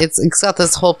like, it's got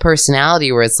this whole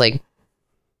personality where it's like,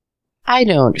 I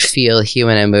don't feel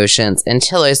human emotions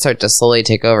until I start to slowly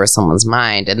take over someone's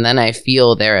mind, and then I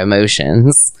feel their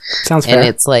emotions. Sounds fair. And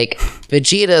it's like,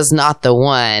 Vegeta's not the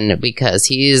one because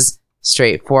he's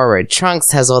straightforward.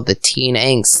 Trunks has all the teen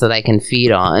angst that I can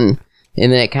feed on.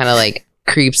 And then it kind of like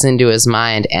creeps into his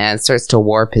mind and starts to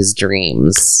warp his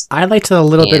dreams. I liked a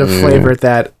little bit of flavor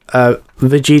that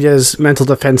Vegeta's mental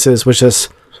defenses was just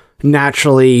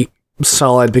naturally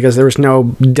solid because there was no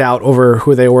doubt over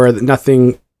who they were.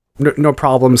 Nothing, no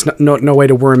problems, no way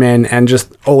to worm in, and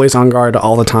just always on guard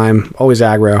all the time, always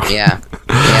aggro. Yeah.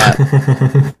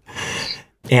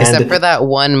 Except for that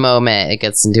one moment it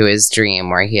gets into his dream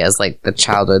where he has like the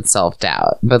childhood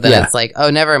self-doubt. But then it's like, oh,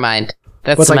 never mind.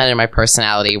 That's cemented in my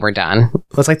personality. We're done.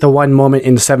 It's like the one moment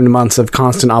in 7 months of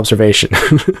constant observation.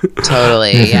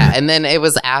 Totally, yeah. And then it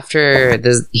was after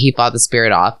he fought the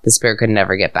spirit off. The spirit could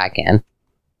never get back in.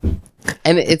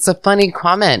 And it's a funny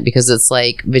comment because it's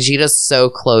like Vegeta's so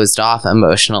closed off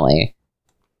emotionally.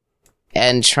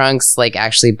 And Trunks like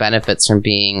actually benefits from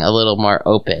being a little more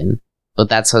open. But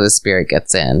that's how the spirit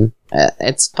gets in.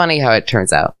 It's funny how it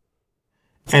turns out.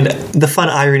 And the fun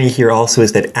irony here also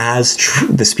is that as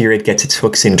the spirit gets its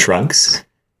hooks in Trunks,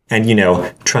 and, you know,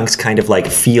 Trunks kind of like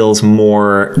feels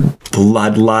more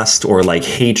bloodlust or like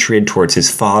hatred towards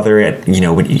his father at, you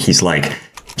know, when he's like,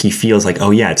 he feels like,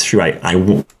 oh yeah, it's true.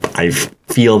 I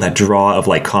feel that draw of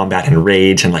like combat and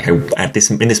rage. And like, in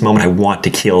this moment, I want to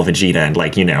kill Vegeta. And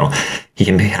like, you know,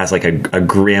 has like a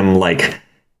grim, like,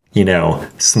 you know,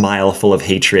 smile full of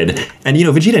hatred. And, you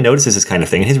know, Vegeta notices this kind of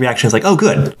thing, and his reaction is like, oh,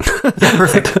 good. Yeah,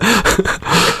 perfect.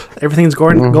 Everything's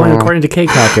going according to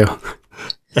Keikaku.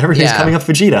 Everything's coming up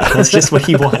Vegeta. That's just what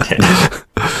he wanted.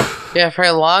 Yeah, for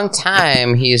a long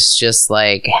time, he's just,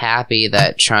 like, happy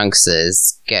that Trunks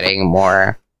is getting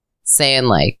more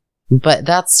Saiyan-like. But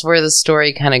that's where the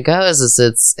story kind of goes, is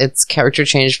it's character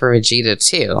change for Vegeta,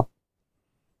 too.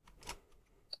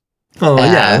 Oh,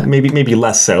 yeah. Maybe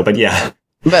less so, but yeah.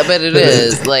 But it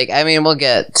is, like, I mean, we'll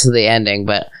get to the ending,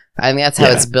 but I mean, that's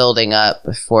how it's building up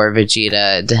for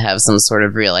Vegeta to have some sort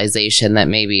of realization that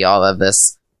maybe all of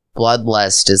this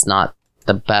bloodlust is not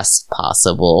the best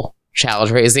possible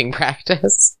child-raising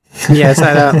practice. Yeah, it's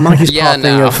that monkey's paw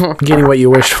thing of getting what you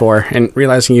wish for and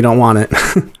realizing you don't want it.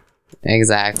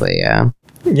 Exactly, yeah.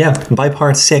 Yeah, by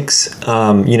part 6,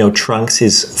 you know, Trunks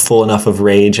is full enough of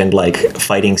rage and like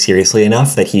fighting seriously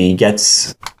enough that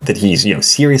he's, you know,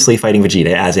 seriously fighting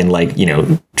Vegeta, as in like, you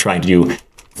know, trying to do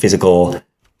physical,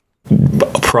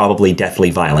 probably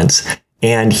deathly violence.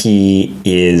 And he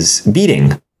is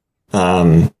beating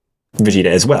Vegeta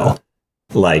as well.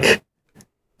 Like,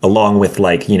 along with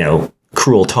like, you know,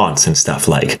 cruel taunts and stuff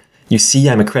like, You see,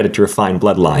 I'm a credit to refined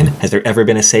bloodline. Has there ever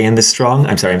been a Saiyan this strong?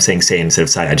 I'm sorry, I'm saying Saiyan instead of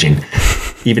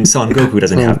Saiyajin. Even Son Goku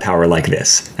doesn't have power like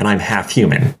this, and I'm half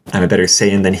human. I'm a better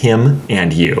Saiyan than him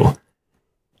and you.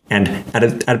 And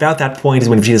at about that point is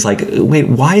when Vegeta's like, wait,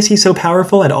 why is he so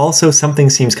powerful? And also something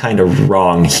seems kind of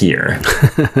wrong here.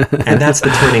 And that's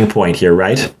the turning point here,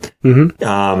 right?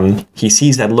 He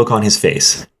sees that look on his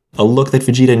face, a look that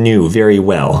Vegeta knew very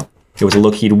well. It was a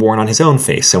look he'd worn on his own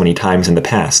face so many times in the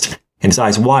past, and his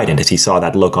eyes widened as he saw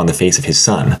that look on the face of his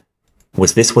son.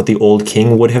 Was this what the old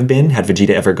king would have been had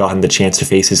Vegeta ever gotten the chance to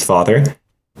face his father?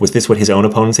 Was this what his own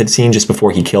opponents had seen just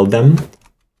before he killed them?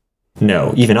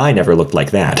 No, even I never looked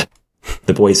like that.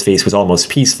 The boy's face was almost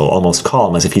peaceful, almost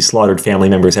calm, as if he slaughtered family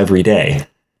members every day.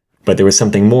 But there was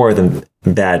something more than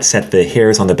that set the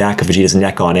hairs on the back of Vegeta's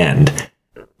neck on end.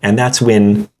 And that's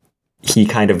when he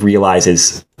kind of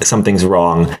realizes something's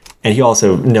wrong, and he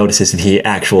also notices the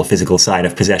actual physical sign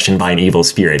of possession by an evil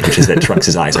spirit, which is that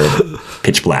Trunks' eyes are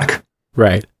pitch black.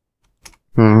 Right.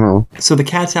 So the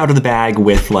cat's out of the bag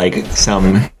with, like,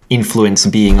 some influence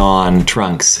being on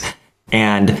Trunks.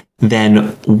 And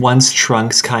then once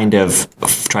Trunks kind of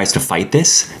tries to fight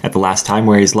this at the last time,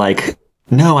 where he's like,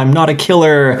 no, I'm not a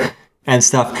killer and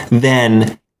stuff,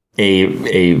 then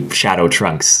a Shadow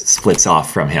Trunks splits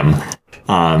off from him.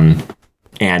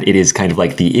 And it is kind of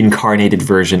like the incarnated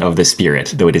version of the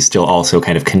spirit, though it is still also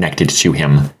kind of connected to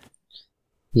him.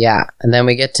 Yeah, and then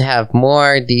we get to have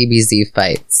more DBZ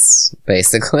fights,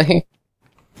 basically.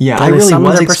 Yeah, Then I they really summon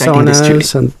was their expecting this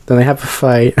to... and then they have a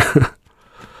fight.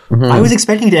 I was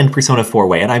expecting to end Persona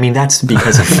 4-way, and I mean, that's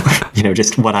because of,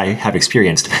 just what I have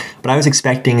experienced. But I was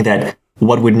expecting that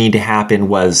what would need to happen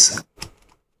was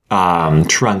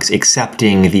Trunks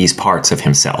accepting these parts of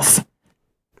himself.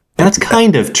 And that's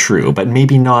kind of true, but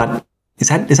maybe not... Is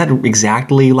that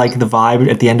exactly like the vibe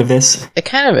at the end of this? It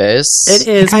kind of is. It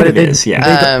is, kind but of is,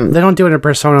 yeah. They don't do it in a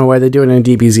Persona way, they do it in a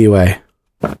DBZ way.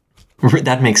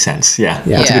 That makes sense, yeah.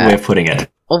 Yeah. That's a good way of putting it.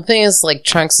 Well, the thing is, like,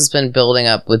 Trunks has been building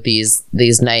up with these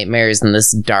nightmares and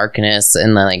this darkness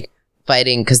and, like,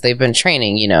 fighting, because they've been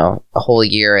training, a whole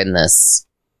year in this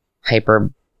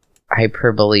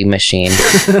hyperbole machine.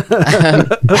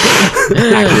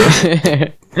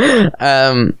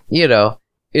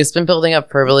 It's been building up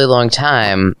for a really long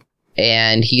time,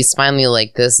 and he's finally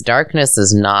like, this darkness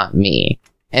is not me.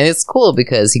 And it's cool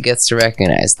because he gets to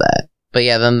recognize that. But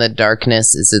yeah, then the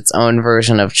darkness is its own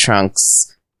version of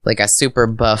Trunks, like a super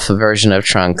buff version of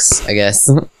Trunks, I guess.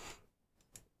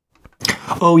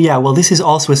 Oh yeah, well this is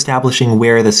also establishing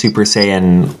where the Super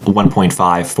Saiyan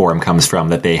 1.5 form comes from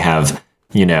that they have,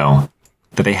 that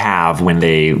they have when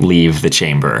they leave the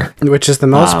chamber. Which is the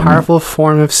most powerful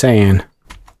form of Saiyan.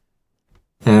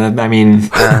 I mean...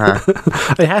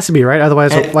 It has to be, right?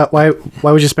 Otherwise, why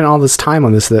would you spend all this time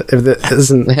on this if it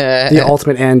isn't the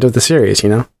ultimate end of the series,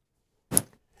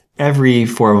 Every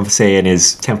form of Saiyan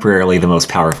is temporarily the most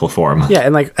powerful form. Yeah,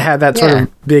 and like have that sort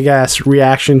of big-ass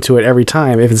reaction to it every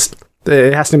time. If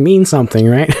it has to mean something,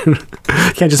 right?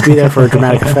 It can't just be there for a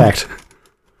dramatic effect.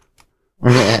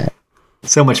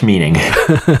 So much meaning.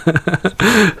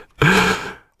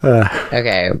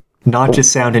 Okay. Not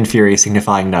just sound and fury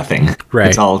signifying nothing. Right.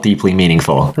 It's all deeply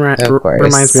meaningful. Right. Of course.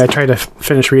 Reminds me, I tried to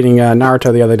finish reading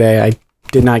Naruto the other day. I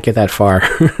did not get that far.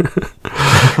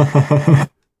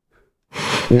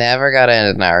 Never got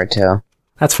into Naruto.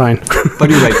 That's fine. But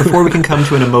you're right. Before we can come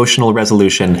to an emotional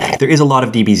resolution, there is a lot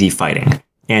of DBZ fighting.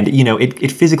 And,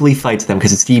 it physically fights them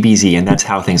because it's DBZ and that's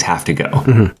how things have to go.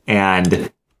 Mm-hmm.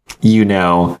 And,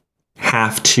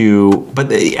 have to...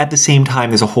 But at the same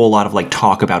time, there's a whole lot of, like,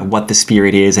 talk about what the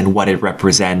spirit is and what it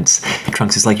represents.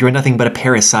 Trunks is like, you're nothing but a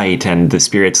parasite. And the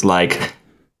spirit's like,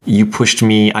 you pushed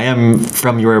me. I am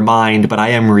from your mind, but I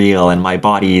am real. And my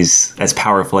body's as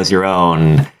powerful as your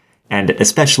own. And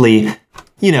especially,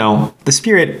 the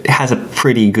spirit has a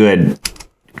pretty good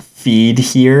feed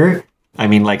here. I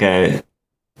mean,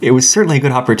 it was certainly a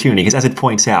good opportunity, because as it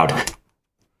points out,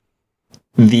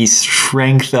 the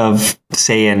strength of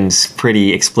Saiyans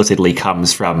pretty explicitly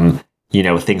comes from,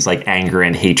 things like anger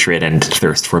and hatred and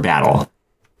thirst for battle.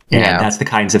 And that's the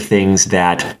kinds of things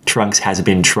that Trunks has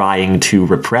been trying to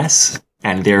repress,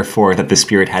 and therefore that the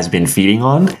spirit has been feeding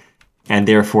on. And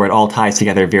therefore it all ties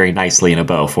together very nicely in a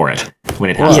bow for it, when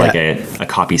it has a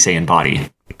copy Saiyan body.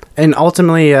 And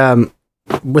ultimately,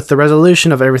 with the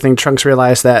resolution of everything, Trunks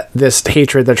realized that this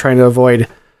hatred they're trying to avoid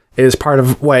is part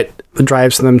of what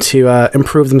drives them to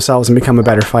improve themselves and become a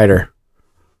better fighter.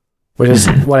 Which is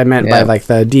what I meant by like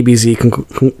the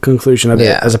DBZ conclusion of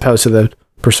it, as opposed to the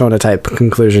Persona type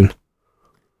conclusion.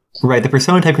 Right, the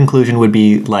Persona type conclusion would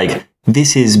be like,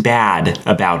 this is bad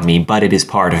about me, but it is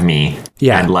part of me.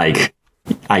 Yeah. And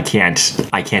I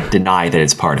can't deny that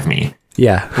it's part of me.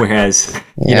 Yeah. Whereas,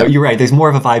 you know, you're right. There's more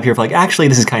of a vibe here of like, actually,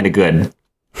 this is kind of good.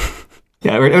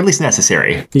 Yeah, or at least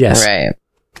necessary. Yes. Right.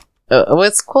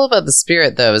 What's cool about the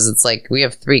Spirit, though, is it's like we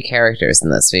have 3 characters in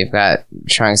this. We've got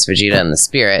Trunks, Vegeta, and the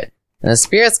Spirit. And the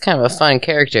Spirit's kind of a fun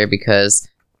character because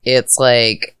it's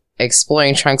like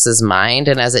exploring Trunks' mind,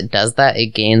 and as it does that,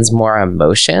 it gains more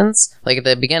emotions. Like at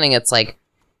the beginning, it's like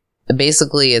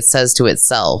basically it says to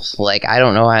itself, like, I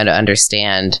don't know how to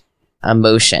understand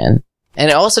emotion. And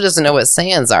it also doesn't know what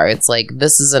Saiyans are. It's like,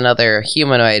 this is another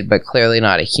humanoid, but clearly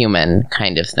not a human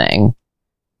kind of thing.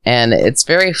 And it's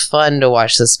very fun to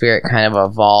watch the Spirit kind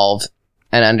of evolve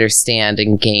and understand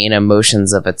and gain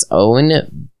emotions of its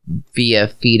own via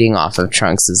feeding off of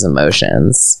Trunks'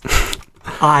 emotions.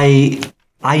 I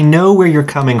know where you're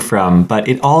coming from, but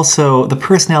it also, the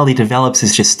personality develops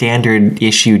as just standard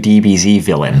issue DBZ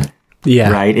villain.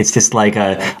 Yeah. Right? It's just like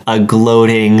a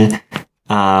gloating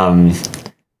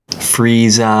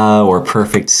Frieza or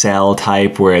Perfect Cell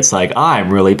type where it's like,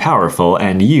 I'm really powerful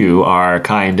and you are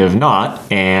kind of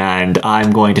not, and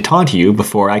I'm going to taunt you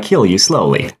before I kill you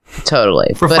slowly.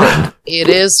 Totally. For but fun. It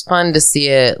is fun to see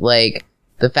it, like,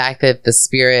 the fact that the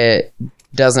Spirit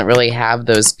doesn't really have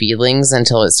those feelings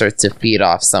until it starts to feed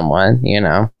off someone, you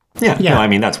know? Yeah. No, I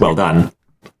mean, that's well done.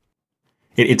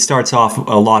 It starts off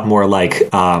a lot more like,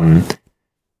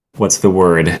 what's the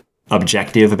word?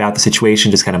 Objective about the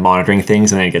situation, just kind of monitoring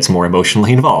things, and then it gets more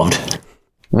emotionally involved.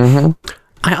 Mm-hmm.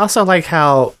 I also like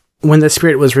how when the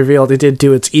Spirit was revealed, it did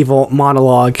do its evil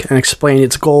monologue and explain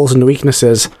its goals and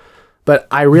weaknesses. But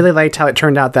I really liked how it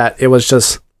turned out that it was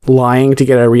just lying to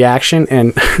get a reaction,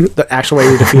 and the actual way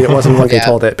to defeat it wasn't what they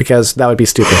told it, because that would be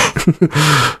stupid.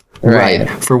 Right.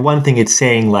 For one thing, it's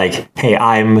saying like, hey,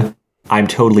 I'm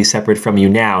totally separate from you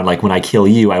now, and like when I kill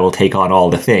you, I will take on all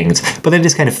the things. But then it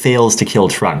just kind of fails to kill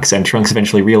Trunks, and Trunks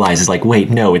eventually realizes like,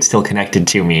 wait, no, it's still connected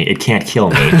to me. It can't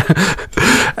kill me.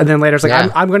 And then later it's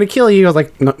like, I'm going to kill you. I was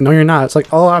like, no, you're not. It's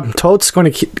like, oh, I'm Toad's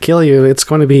going to kill you. It's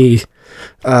going to be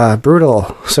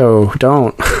brutal, so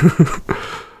don't.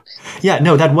 Yeah,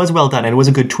 no, that was well done, and it was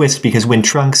a good twist, because when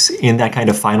Trunks, in that kind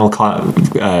of final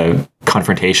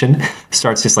confrontation,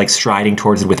 starts just like striding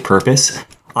towards it with purpose,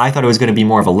 I thought it was going to be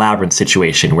more of a Labyrinth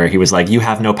situation where he was like, you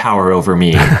have no power over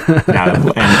me. And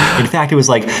in fact, it was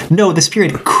like, no, the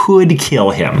Spirit could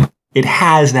kill him. It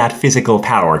has that physical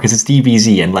power because it's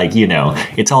DBZ, and like, you know,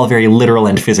 it's all very literal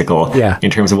and physical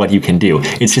in terms of what you can do.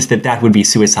 It's just that would be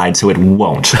suicide, so it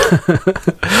won't.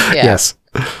 Yes.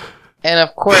 And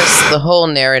of course, the whole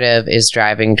narrative is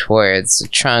driving towards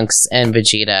Trunks and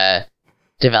Vegeta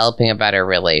developing a better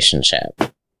relationship.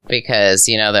 Because,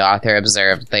 you know, the author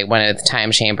observed they went into the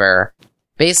time chamber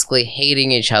basically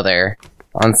hating each other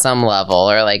on some level,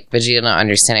 or like Vegeta not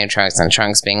understanding Trunks and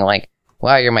Trunks being like,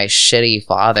 wow, you're my shitty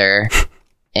father,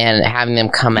 and having them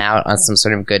come out on some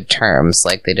sort of good terms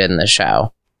like they did in the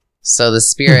show. So the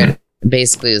Spirit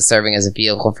basically is serving as a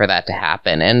vehicle for that to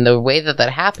happen. And the way that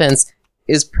happens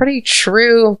is pretty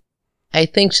true, I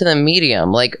think, to the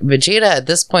medium. Like, Vegeta at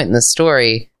this point in the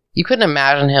story, you couldn't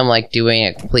imagine him like doing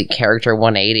a complete character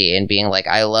 180 and being like,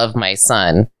 I love my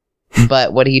son.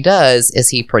 But what he does is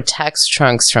he protects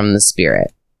Trunks from the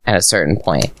Spirit at a certain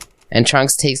point. And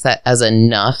Trunks takes that as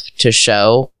enough to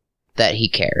show that he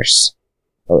cares.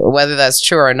 Whether that's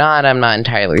true or not, I'm not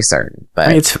entirely certain. But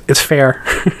I mean, it's fair.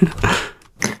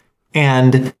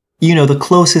 And, you know, the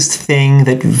closest thing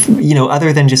that, you know,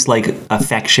 other than just like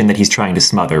affection that he's trying to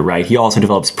smother, right? He also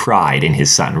develops pride in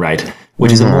his son, right?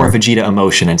 Which is a more Vegeta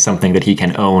emotion and something that he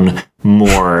can own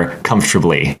more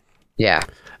comfortably. yeah.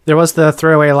 There was the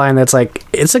throwaway line that's like,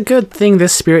 it's a good thing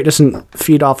this Spirit doesn't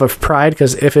feed off of pride,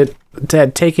 because if it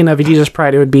had taken a Vegeta's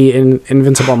pride, it would be an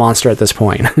invincible monster at this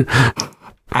point.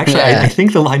 Actually, I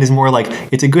think the line is more like,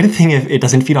 it's a good thing if it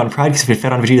doesn't feed on pride, because if it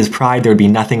fed on Vegeta's pride, there would be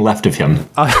nothing left of him.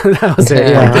 Oh, that was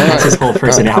it, Like, that's his whole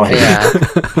personality.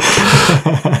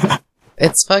 Yeah.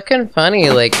 It's fucking funny.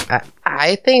 Like,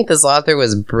 I think this author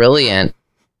was brilliant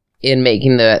in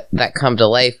making that come to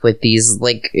life with these,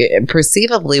 like,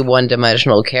 perceivably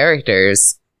one-dimensional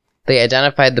characters. They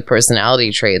identified the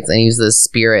personality traits and used the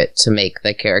Spirit to make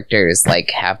the characters, like,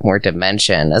 have more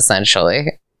dimension,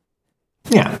 essentially.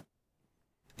 Yeah.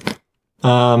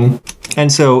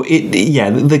 And so the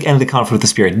end of the conflict with the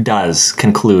Spirit does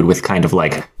conclude with kind of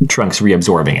like Trunks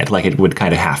reabsorbing it, like it would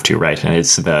kind of have to, right? And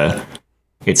it's the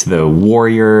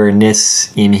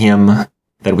warriorness in him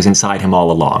that was inside him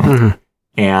all along. Mm-hmm.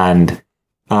 And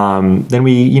then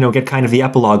we, you know, get kind of the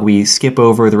epilogue. We skip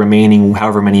over the remaining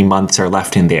however many months are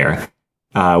left in there,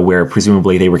 where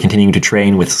presumably they were continuing to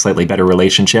train with slightly better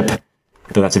relationship,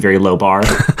 though that's a very low bar.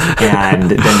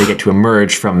 And then they get to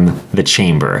emerge from the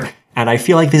chamber. And I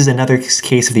feel like this is another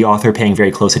case of the author paying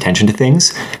very close attention to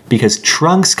things, because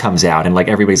Trunks comes out and like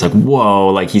everybody's like, whoa,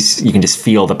 like you can just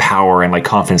feel the power and like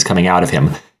confidence coming out of him.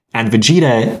 And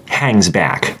Vegeta hangs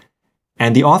back.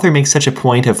 And the author makes such a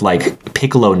point of like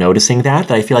Piccolo noticing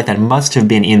that I feel like that must have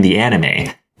been in the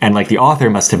anime. And like the author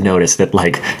must have noticed that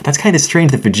like, that's kind of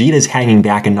strange that Vegeta's hanging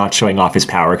back and not showing off his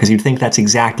power, because you'd think that's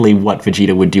exactly what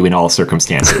Vegeta would do in all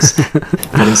circumstances.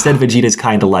 But instead Vegeta's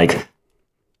kind of like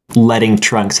letting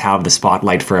Trunks have the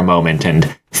spotlight for a moment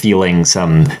and feeling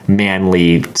some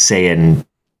manly Saiyan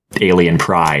alien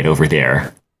pride over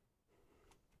there.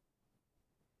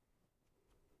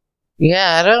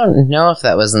 Yeah, I don't know if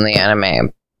that was in the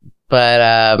anime, but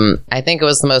I think it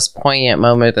was the most poignant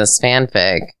moment of this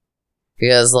fanfic.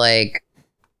 Because, like,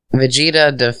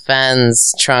 Vegeta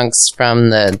defends Trunks from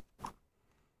the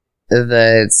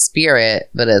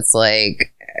spirit, but it's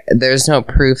like, there's no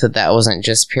proof that that wasn't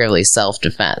just purely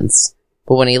self-defense.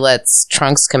 But when he lets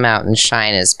Trunks come out and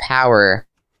shine his power,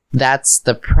 that's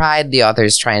the pride the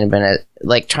author's trying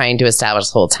to establish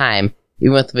the whole time.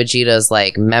 Even with Vegeta's,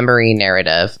 like, memory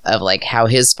narrative of, like, how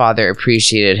his father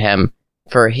appreciated him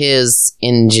for his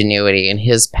ingenuity and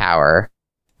his power.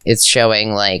 It's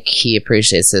showing, like, he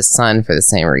appreciates his son for the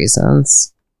same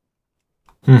reasons.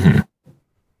 Mm-hmm.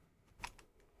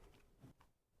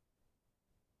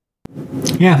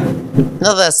 Yeah.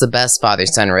 No, that's the best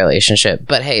father-son relationship,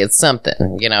 but hey, it's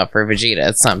something. You know, for Vegeta,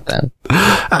 it's something.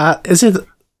 Is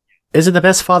it the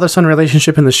best father-son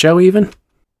relationship in the show, even?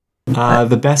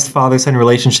 The best father-son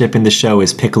relationship in the show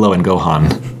is Piccolo and Gohan.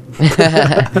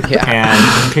 Yeah.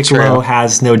 And Piccolo True.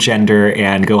 has no gender,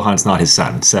 and Gohan's not his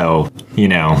son. So, you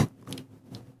know,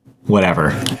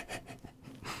 whatever.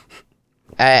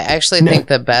 I actually think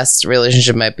the best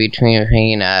relationship might be between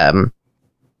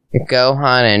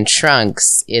Gohan and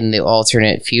Trunks in the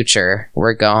alternate future,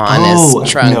 where Gohan is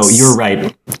Trunks. No, you're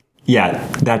right. Yeah,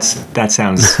 that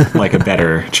sounds like a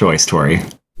better choice, Tori.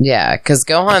 Yeah, because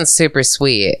Gohan's super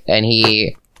sweet, and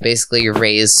he basically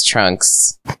raised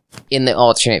Trunks in the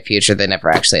alternate future that never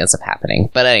actually ends up happening.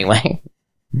 But anyway.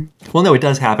 Well, no, it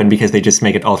does happen because they just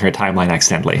make it alternate timeline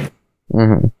accidentally.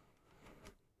 Mm-hmm.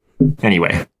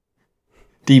 Anyway.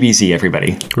 DBZ,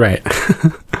 everybody. Right.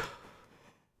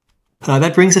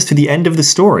 That brings us to the end of the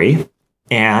story,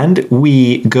 and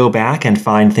we go back and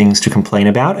find things to complain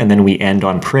about, and then we end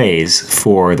on praise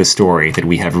for the story that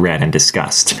we have read and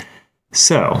discussed.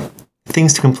 So,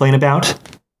 things to complain about.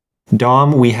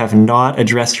 Dom, we have not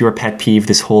addressed your pet peeve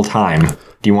this whole time.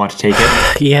 Do you want to take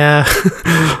it? Yeah.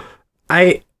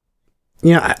 I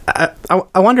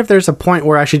wonder if there's a point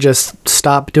where I should just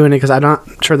stop doing it, because I'm not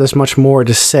sure there's much more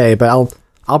to say, but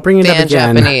I'll bring it up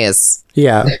again. Japanese.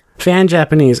 Yeah. Fan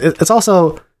Japanese. It's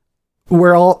also,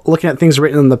 we're all looking at things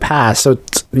written in the past, so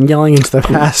it's yelling into the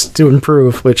past to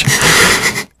improve, which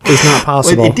is not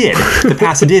possible. Well, it did. The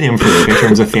past did improve in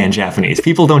terms of fan Japanese.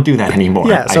 People don't do that anymore,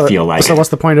 Yeah, so, I feel like. So what's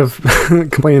the point of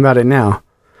complaining about it now?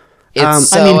 It's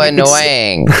so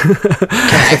annoying. Can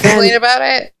I complain about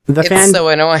it? It's so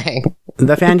annoying.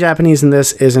 The fan Japanese in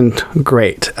this isn't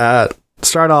great.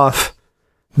 Start off,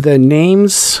 the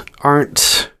names are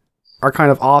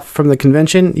kind of off from the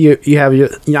convention. You have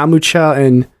Yamucha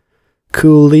and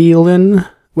Kulilin,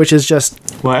 which is just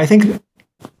Well, I think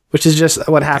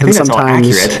what happens that's all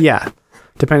sometimes. accurate. Yeah,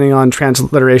 depending on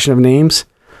transliteration of names.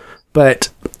 But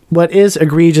what is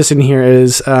egregious in here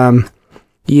is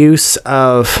use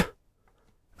of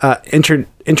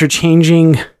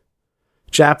interchanging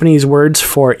Japanese words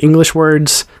for English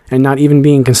words and not even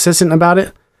being consistent about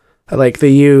it. Like, they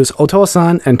use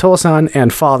otosan and tosan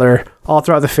and father all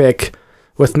throughout the fic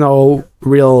with no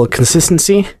real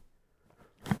consistency.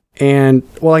 And,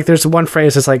 well, like, there's one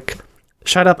phrase that's like,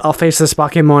 shut up, I'll face this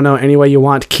bakemono any way you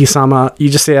want, Kisama. You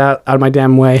just say out of my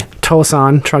damn way.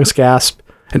 Tosan, Trunks gasped,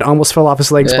 and almost fell off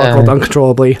his legs, buckled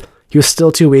uncontrollably. He was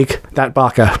still too weak, that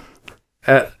baka.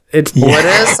 It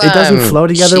doesn't flow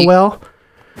together well.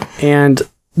 And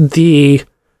the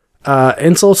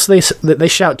insults they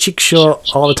shout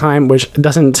 "chiksho" all the time, which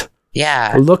doesn't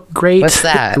look great. What's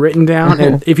that? Written down,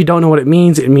 and if you don't know what it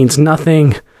means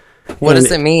nothing. What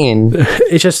does it mean?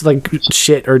 It's just like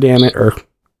shit or damn it or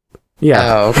yeah.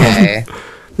 Oh, okay.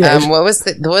 Yeah, what was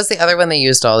the other one they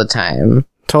used all the time?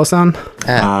 Tosan?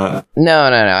 No.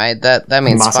 That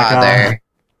means Masaka. father.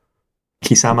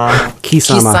 Kisama.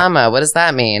 Kisama. What does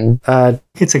that mean?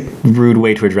 It's a rude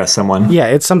way to address someone. Yeah,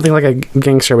 it's something like a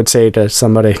gangster would say to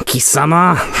somebody.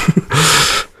 Kisama.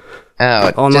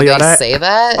 Oh, did they say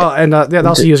that? Oh, and they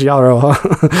also use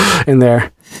Yaro in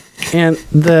there. And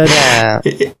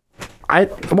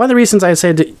one of the reasons I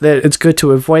say that it's good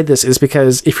to avoid this is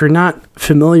because if you're not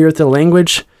familiar with the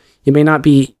language, you may not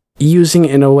be using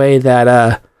it in a way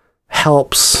that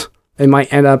helps, it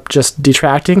might end up just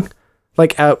detracting.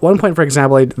 Like at one point, for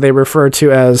example, they refer to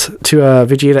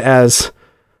Vegeta as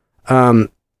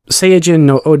Saiyajin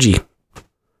no Oji.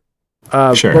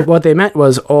 Sure. But what they meant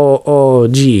was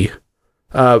OG,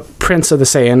 Prince of the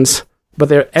Saiyans. But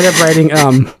they ended up writing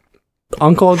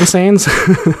Uncle of the Saiyans,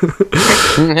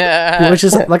 which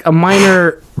is like a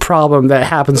minor problem that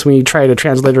happens when you try to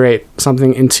transliterate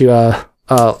something into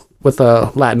with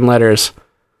Latin letters.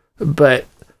 But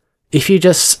if you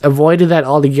just avoided that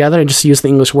altogether and just used the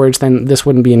English words, then this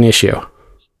wouldn't be an issue.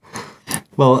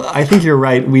 Well, I think you're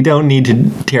right. We don't need to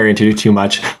tear into it too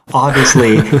much.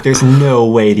 Obviously, there's no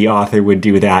way the author would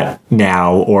do that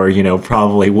now, or,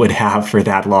 probably would have for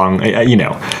that long,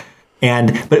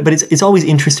 And but it's always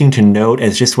interesting to note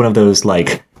as just one of those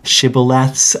like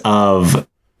shibboleths of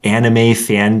anime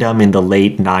fandom in the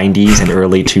late 90s and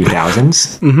early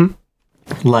 2000s.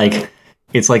 Mm-hmm. Like,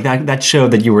 it's like that show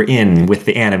that you were in with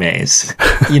the animes.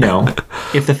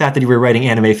 If the fact that you were writing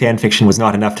anime fan fiction was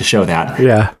not enough to show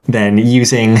that, then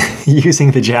using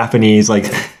the Japanese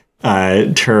like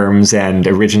terms and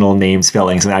original name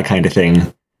spellings and that kind of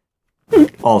thing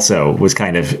also was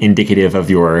kind of indicative of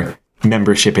your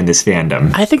membership in this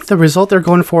fandom. I think the result they're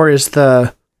going for is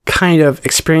the kind of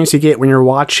experience you get when you're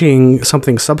watching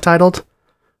something subtitled.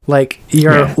 Like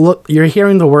you're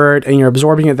hearing the word and you're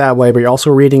absorbing it that way, but you're also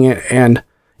reading it, and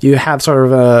you have sort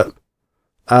of a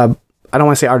I don't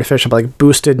want to say artificial, but like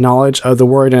boosted knowledge of the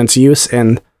word and its use,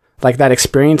 and like that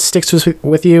experience sticks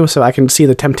with you. So I can see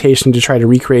the temptation to try to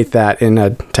recreate that in a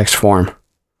text form.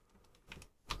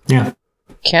 Yeah.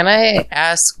 Can I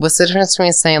ask, what's the difference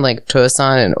between saying like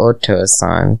Tosan and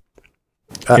Otosan?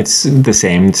 It's the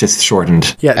same, it's just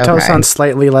shortened. Yeah, Okay. Tosan's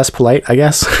slightly less polite, I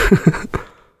guess.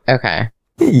 Okay.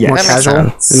 Yes. More That makes casual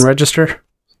sense. in register.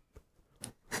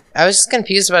 I was just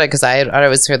confused about it because I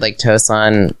always heard like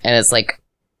Tosan, and it's like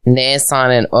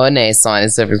Ne-san and One-san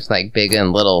is different from like big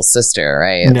and little sister,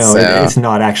 right? No, it's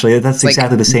not actually. That's like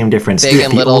exactly the same difference. big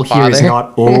and The little O here is father.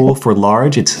 not O for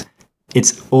large. It's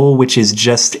O, which is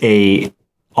just a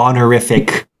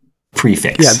honorific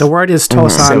prefix. Yeah, the word is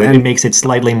Tosan, So it and makes it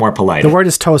slightly more polite. the word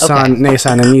is Tosan, Okay.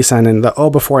 Ne-san, and Nisan, and the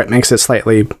O before it makes it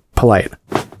slightly polite.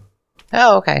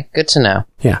 Oh, okay. Good to know.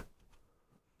 Yeah.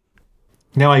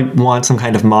 Now I want some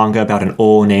kind of manga about an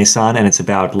O-ne-san, and it's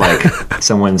about like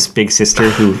someone's big sister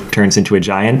who turns into a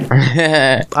giant.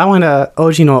 It I want a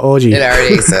Oji no Oji.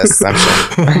 already exists, I'm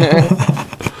sure.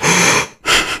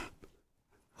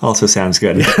 Also sounds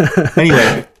good.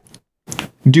 Anyway,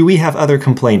 do we have other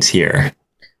complaints here?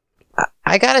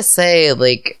 I gotta say,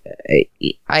 like,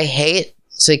 I hate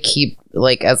to keep,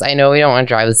 like, as I know we don't want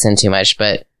to drive this in too much,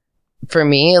 but for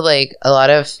me, like, a lot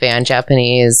of fan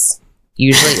Japanese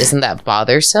usually isn't that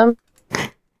bothersome.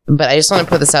 But I just want to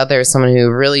put this out there as someone who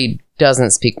really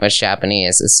doesn't speak much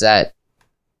Japanese, is that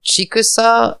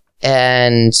Chikusa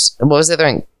and, what was the other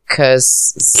one?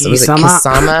 Was it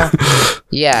Kisama? Kisama?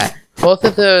 Yeah. Both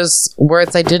of those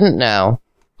words I didn't know,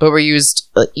 but were used,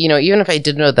 even if I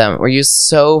did know them, were used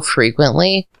so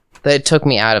frequently that it took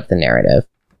me out of the narrative.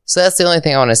 So that's the only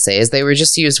thing I want to say, is they were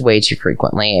just used way too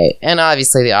frequently. And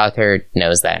obviously the author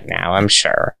knows that now, I'm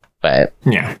sure. But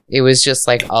Yeah. it was just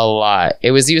like a lot.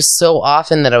 It was used so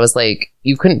often that I was like,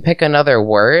 you couldn't pick another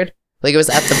word. Like, it was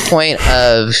at the point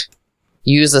of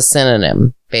use a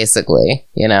synonym, basically,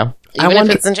 Even if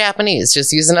it's in Japanese,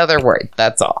 just use another word.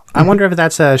 That's all. I wonder if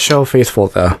that's a show faithful,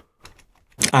 though.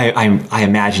 I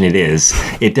imagine it is.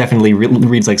 It definitely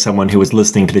reads like someone who was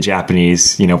listening to the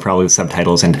Japanese, probably with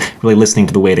subtitles, and really listening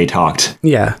to the way they talked.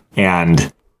 Yeah.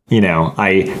 And,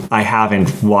 I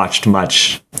haven't watched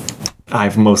much.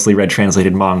 I've mostly read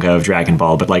translated manga of Dragon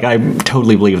Ball, but I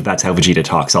totally believe that that's how Vegeta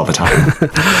talks all the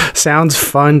time. Sounds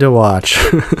fun to watch.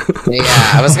 Yeah,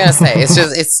 I was gonna say,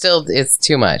 it's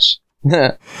too much.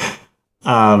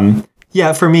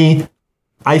 Yeah, for me,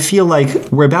 I feel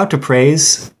like we're about to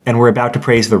praise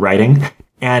the writing,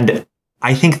 and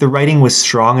I think the writing was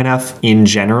strong enough in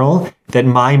general that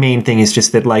my main thing is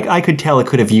just that, I could tell it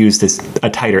could have used a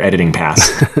tighter editing pass.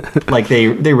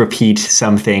 They repeat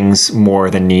some things more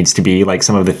than needs to be, like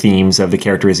some of the themes of the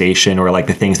characterization, or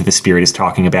the things that the spirit is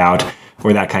talking about,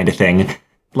 or that kind of thing.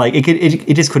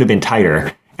 It just could have been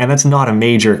tighter, and that's not a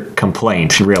major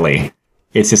complaint, really.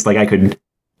 It's just I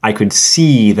could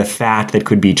see the fat that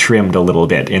could be trimmed a little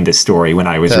bit in this story when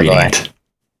I was reading it.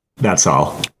 That's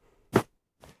all.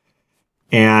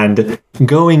 And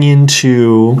going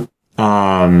into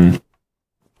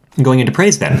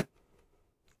praise then.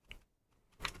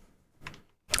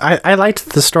 I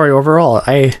liked the story overall.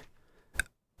 I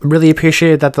really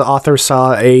appreciated that the author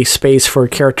saw a space for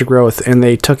character growth, and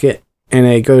they took it in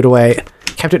a good way,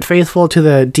 kept it faithful to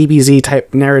the DBZ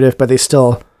type narrative, but they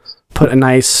still put a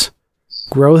nice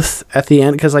growth at the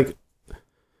end. Because, like,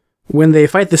 when they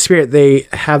fight the spirit, they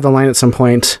have the line at some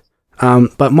point,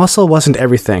 but muscle wasn't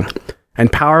everything,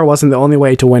 and power wasn't the only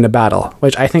way to win a battle,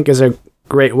 which I think is a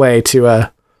great way to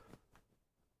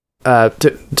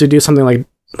do something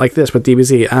like this with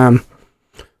DBZ.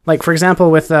 Like, for example,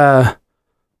 with the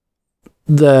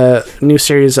new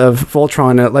series of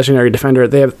Voltron, a Legendary Defender,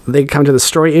 they come to the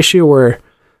story issue where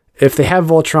if they have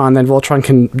Voltron, then Voltron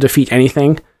can defeat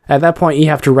anything. At that point, you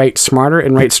have to write smarter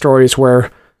and write stories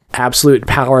where absolute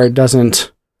power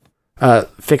doesn't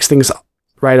fix things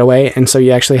right away, and so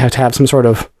you actually have to have some sort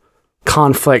of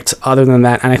conflict other than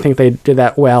that, and I think they did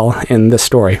that well in this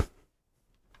story.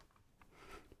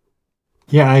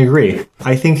 Yeah, I agree.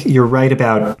 I think you're right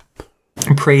about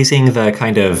praising the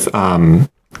kind of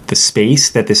the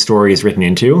space that this story is written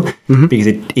into, because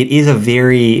it is a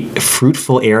very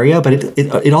fruitful area, but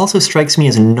it also strikes me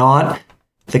as not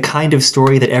the kind of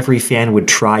story that every fan would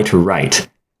try to write,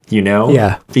 you know?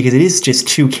 Yeah. Because it is just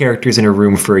two characters in a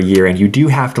room for a year, and you do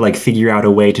have to, like, figure out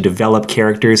a way to develop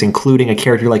characters, including a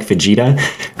character like Vegeta,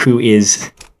 who is,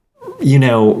 you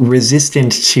know,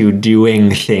 resistant to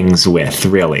doing things with,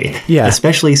 really. Yeah.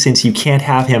 Especially since you can't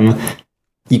have him,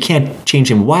 you can't change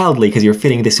him wildly because you're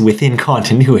fitting this within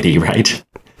continuity, right?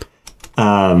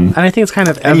 And I think it's kind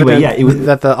of evident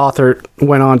that the author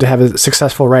went on to have a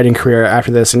successful writing career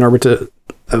after this in order to,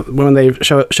 when they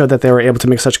showed that they were able to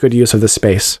make such good use of this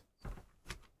space.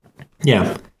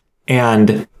 Yeah.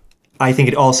 And I think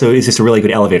it also is just a really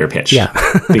good elevator pitch. Yeah.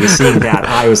 Because seeing that,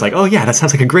 I was like, oh yeah, that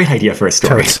sounds like a great idea for a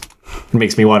story. Totes. It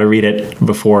makes me want to read it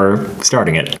before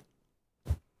starting it.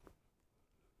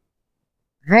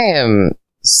 I am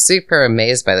super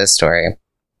amazed by this story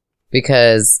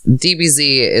because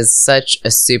DBZ is such a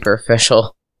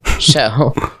superficial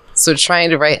show. So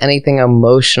trying to write anything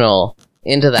emotional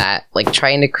into that, like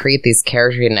trying to create these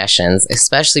character connections,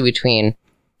 especially between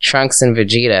Trunks and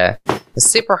Vegeta, is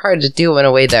super hard to do in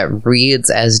a way that reads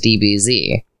as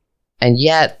DBZ. And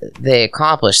yet they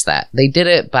accomplished that. They did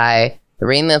it by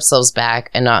reining themselves back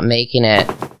and not making it,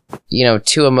 you know,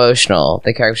 too emotional.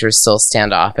 The characters still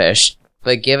standoffish,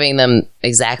 but giving them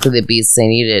exactly the beats they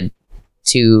needed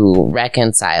to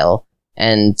reconcile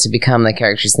and to become the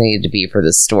characters they needed to be for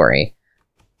the story.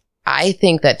 I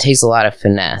think that takes a lot of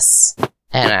finesse,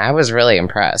 and I was really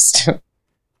impressed.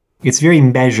 It's very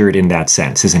measured in that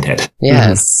sense, isn't it?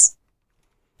 Yes.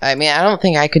 I mean, I don't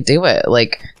think I could do it.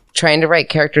 Like, trying to write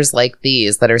characters like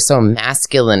these that are so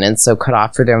masculine and so cut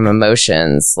off for their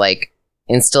emotions, like,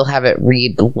 and still have it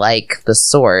read like the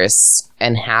source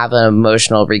and have an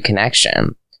emotional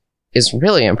reconnection is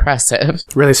really impressive.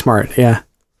 Really smart, yeah.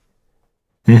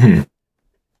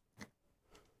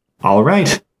 All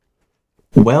right.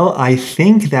 Well, I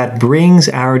think that brings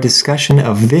our discussion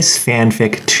of this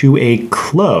fanfic to a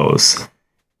close.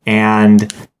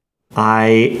 And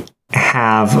I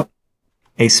have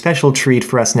a special treat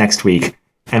for us next week.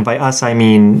 And by us, I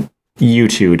mean you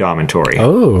two, Dom and Tori.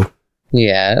 Oh.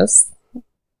 Yes.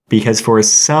 Because for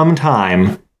some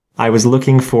time, I was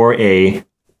looking for a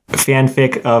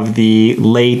fanfic of the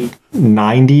late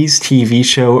 90s TV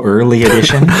show Early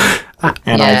Edition.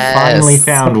 And Yes. I finally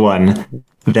found one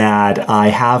that I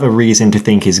have a reason to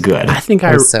think is good. I think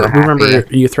I'm so remember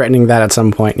happy. you threatening that at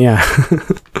some point, yeah.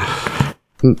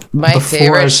 My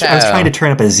favorite show. I was trying to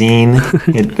turn up a zine.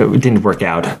 It didn't work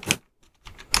out.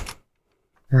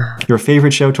 Your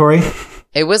favorite show, Tori?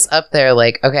 It was up there,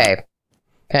 like, okay,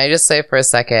 can I just say for a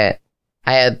second,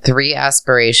 I had 3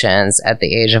 aspirations at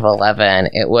the age of 11.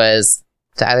 It was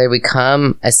to either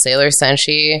become a Sailor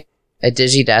Senshi, a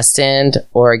Digidestined,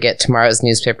 or get tomorrow's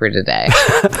newspaper today.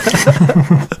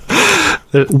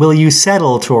 Will you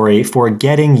settle, Tori, for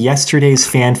getting yesterday's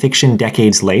fanfiction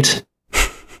decades late?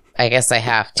 I guess I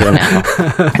have to now.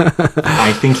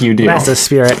 I think you do. That's the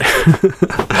spirit.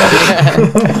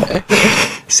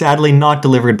 Sadly, not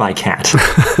delivered by Cat.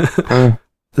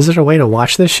 Is there a way to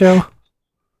watch this show?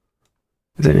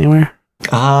 Is it anywhere?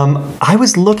 I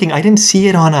was looking. I didn't see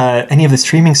it on any of the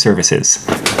streaming services.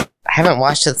 I haven't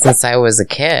watched it since I was a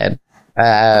kid.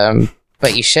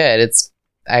 But you should.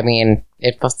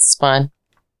 It was fun.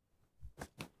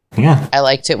 Yeah. I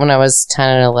liked it when I was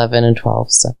 10 and 11 and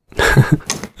 12, so.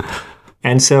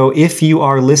 And so if you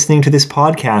are listening to this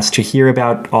podcast to hear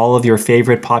about all of your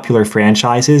favorite popular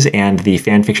franchises and the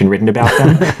fanfiction written about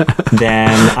them, then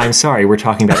I'm sorry, we're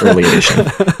talking about Early Edition.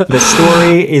 The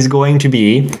story is going to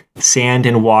be Sand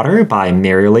and Water by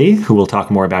Merrily, who we'll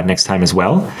talk more about next time as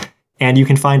well. And you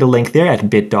can find a link there at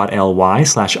bit.ly/RFR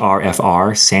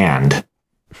Sand.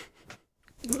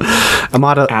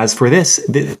 Amada, As for this,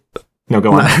 No,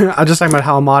 go on. I'm just talking about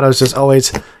how Amato's just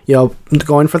always,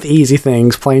 going for the easy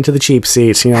things, playing to the cheap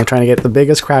seats, trying to get the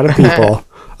biggest crowd of people.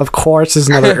 Of course, is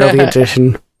another early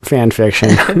edition fan fiction.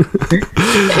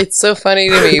 It's so funny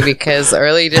to me because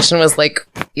early edition was like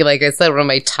I said, one of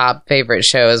my top favorite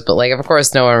shows, but of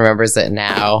course no one remembers it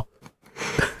now.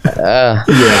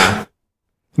 Yeah.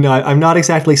 No, I'm not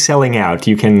exactly selling out.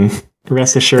 You can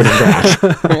rest assured of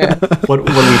that. What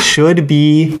we should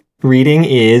be reading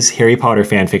is Harry Potter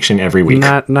fan fiction every week.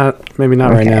 Maybe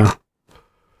not right now.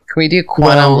 Can we do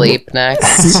Quantum Leap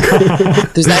next?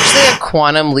 There's actually a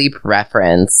Quantum Leap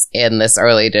reference in this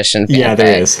early edition fanfic. Yeah,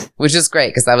 there is. Which is great,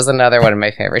 because that was another one of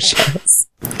my favorite shows.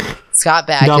 Scott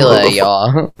Bakula,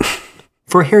 y'all.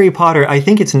 For Harry Potter, I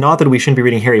think it's not that we shouldn't be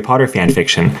reading Harry Potter fan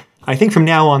fiction. I think from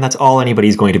now on, that's all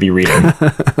anybody's going to be reading.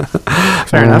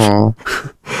 Fair enough.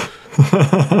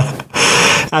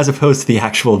 As opposed to the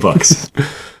actual books.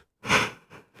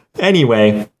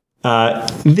 Anyway...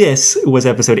 this was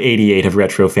episode 88 of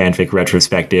Retro Fanfic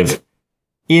Retrospective,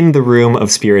 In the Room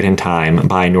of Spirit and Time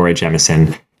by Nora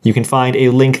Jemison. You can find a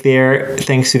link there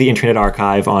thanks to the Internet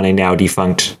Archive on a now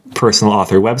defunct personal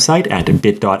author website at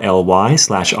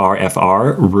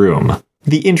bit.ly/rfrroom.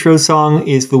 The intro song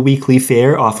is The Weekly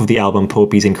Fair off of the album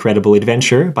Popey's Incredible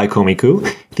Adventure by Komiku.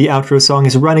 The outro song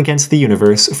is Run Against the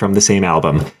Universe from the same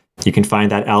album. You can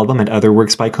find that album and other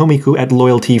works by Komiku at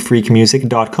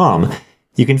loyaltyfreakmusic.com.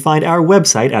 You can find our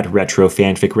website at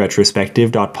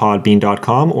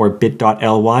retrofanficretrospective.podbean.com or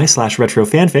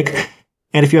bit.ly/retrofanfic.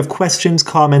 And if you have questions,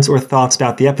 comments, or thoughts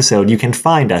about the episode, you can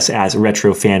find us as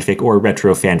Retrofanfic or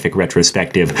Retrofanfic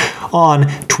Retrospective on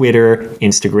Twitter,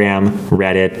 Instagram,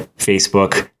 Reddit,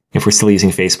 Facebook. If we're still using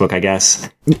Facebook, I guess.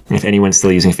 If anyone's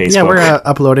still using Facebook. Yeah, we're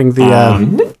uploading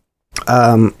the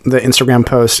Instagram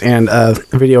post and a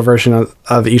video version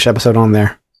of each episode on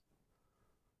there.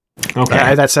 Okay. I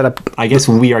have that set up. I guess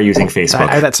we are using Facebook.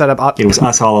 I have that set up. It was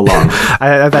us all along. I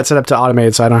have that set up to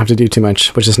automate, so I don't have to do too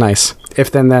much, which is nice.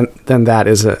 If then that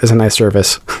is a nice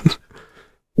service.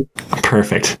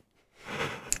 Perfect.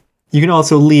 You can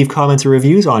also leave comments or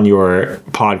reviews on your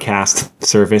podcast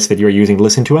service that you're using to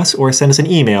listen to us, or send us an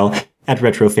email at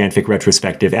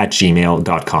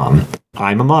retrofanficretrospective@gmail.com.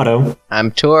 I'm Amato.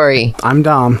 I'm Tori. I'm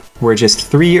Dom. We're just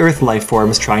 3 Earth life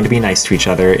forms trying to be nice to each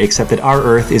other, except that our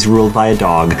Earth is ruled by a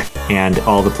dog, and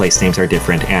all the place names are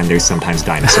different, and there's sometimes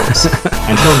dinosaurs.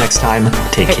 Until next time,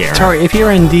 take care. Tori, if you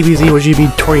were in DBZ, would you be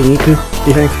Tori Niku, do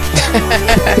you think?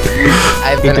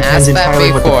 I've been asked that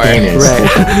before. What the theme is. Right.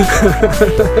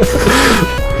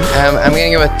 I'm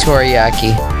gonna go with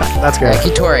Toriyaki. That's good.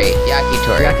 Yakitori.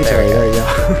 Yakitori. Yakitori, there you go.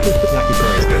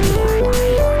 Yakitori is good.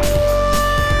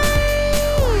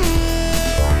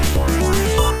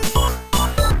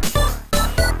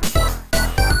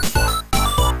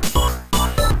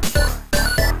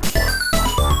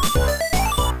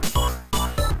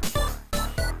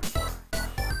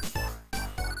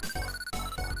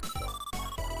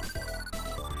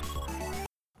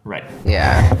 Right.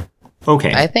 Yeah.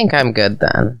 Okay. I think I'm good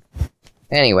then.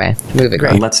 Anyway, moving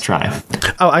on. Let's try.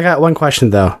 Oh, I got one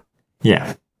question though.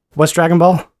 Yeah. What's Dragon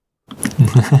Ball?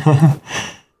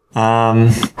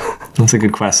 That's a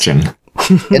good question.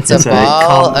 It's a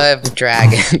ball of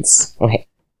dragons. Wait.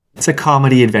 It's a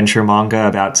comedy adventure manga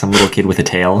about some little kid with a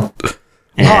tail.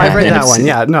 I've read that one.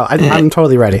 Yeah, no, I'm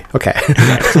totally ready. Okay.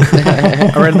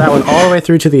 I read that one all the way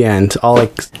through to the end, all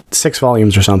 6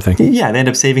 volumes or something. Yeah, they end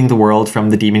up saving the world from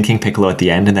the Demon King Piccolo at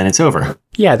the end, and then it's over.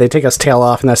 Yeah, they take his tail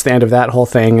off, and that's the end of that whole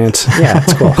thing. And it's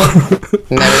cool.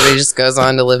 And everybody just goes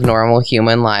on to live normal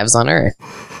human lives on Earth.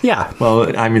 Yeah.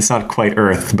 Well, I mean, it's not quite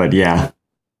Earth, but yeah.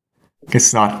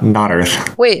 It's not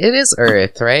Earth. Wait, it is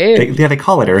Earth, right? They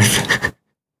call it Earth.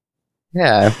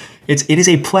 Yeah. It is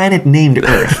a planet named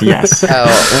Earth, yes.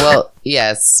 Oh, well,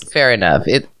 yes, fair enough.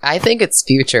 I think it's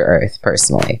future Earth,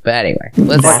 personally. But anyway,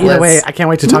 Either way, I can't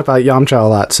wait to talk about Yamcha a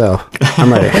lot, so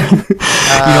I'm ready.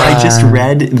 I just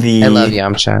read I love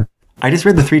Yamcha. I just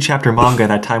read the 3-chapter manga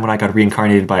that time when I got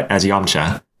reincarnated as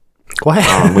Yamcha.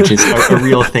 What? Which is a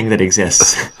real thing that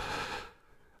exists.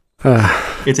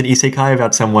 It's an isekai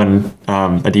about someone,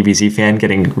 a DBZ fan,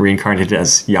 getting reincarnated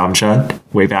as Yamcha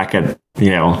way back at,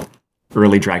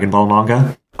 early Dragon Ball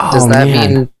manga. Does that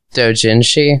mean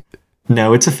doujinshi?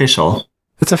 No, it's official.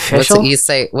 It's official?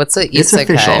 What's a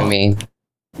isekai mean?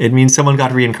 It means someone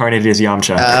got reincarnated as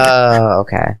Yamcha. Oh,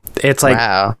 okay. It's like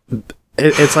wow.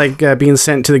 It's like being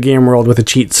sent to the game world with a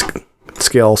cheat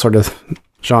skill sort of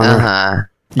genre. Uh-huh.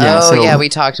 Yeah, we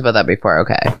talked about that before.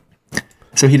 Okay.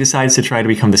 So he decides to try to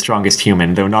become the strongest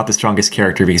human, though not the strongest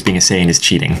character because being a Saiyan is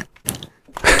cheating.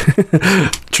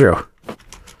 True.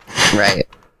 Right.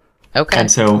 Okay.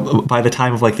 And so by the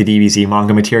time of like the DBZ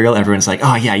manga material, everyone's like,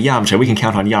 oh yeah, Yamcha, we can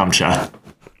count on Yamcha.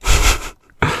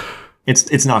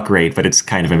 It's not great, but it's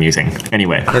kind of amusing.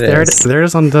 Anyway, There it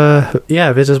is on the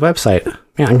Viz's website.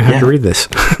 Man, I'm gonna have to read this.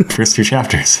 first 2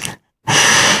 chapters.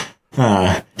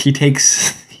 He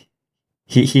takes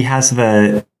he has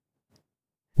the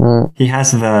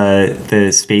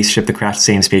spaceship, the Craft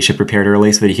Sane spaceship, prepared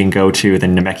early so that he can go to the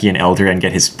Namekian Elder and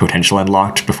get his potential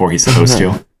unlocked before he's supposed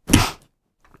to.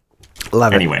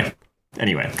 Love it.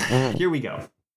 Anyway, here we go.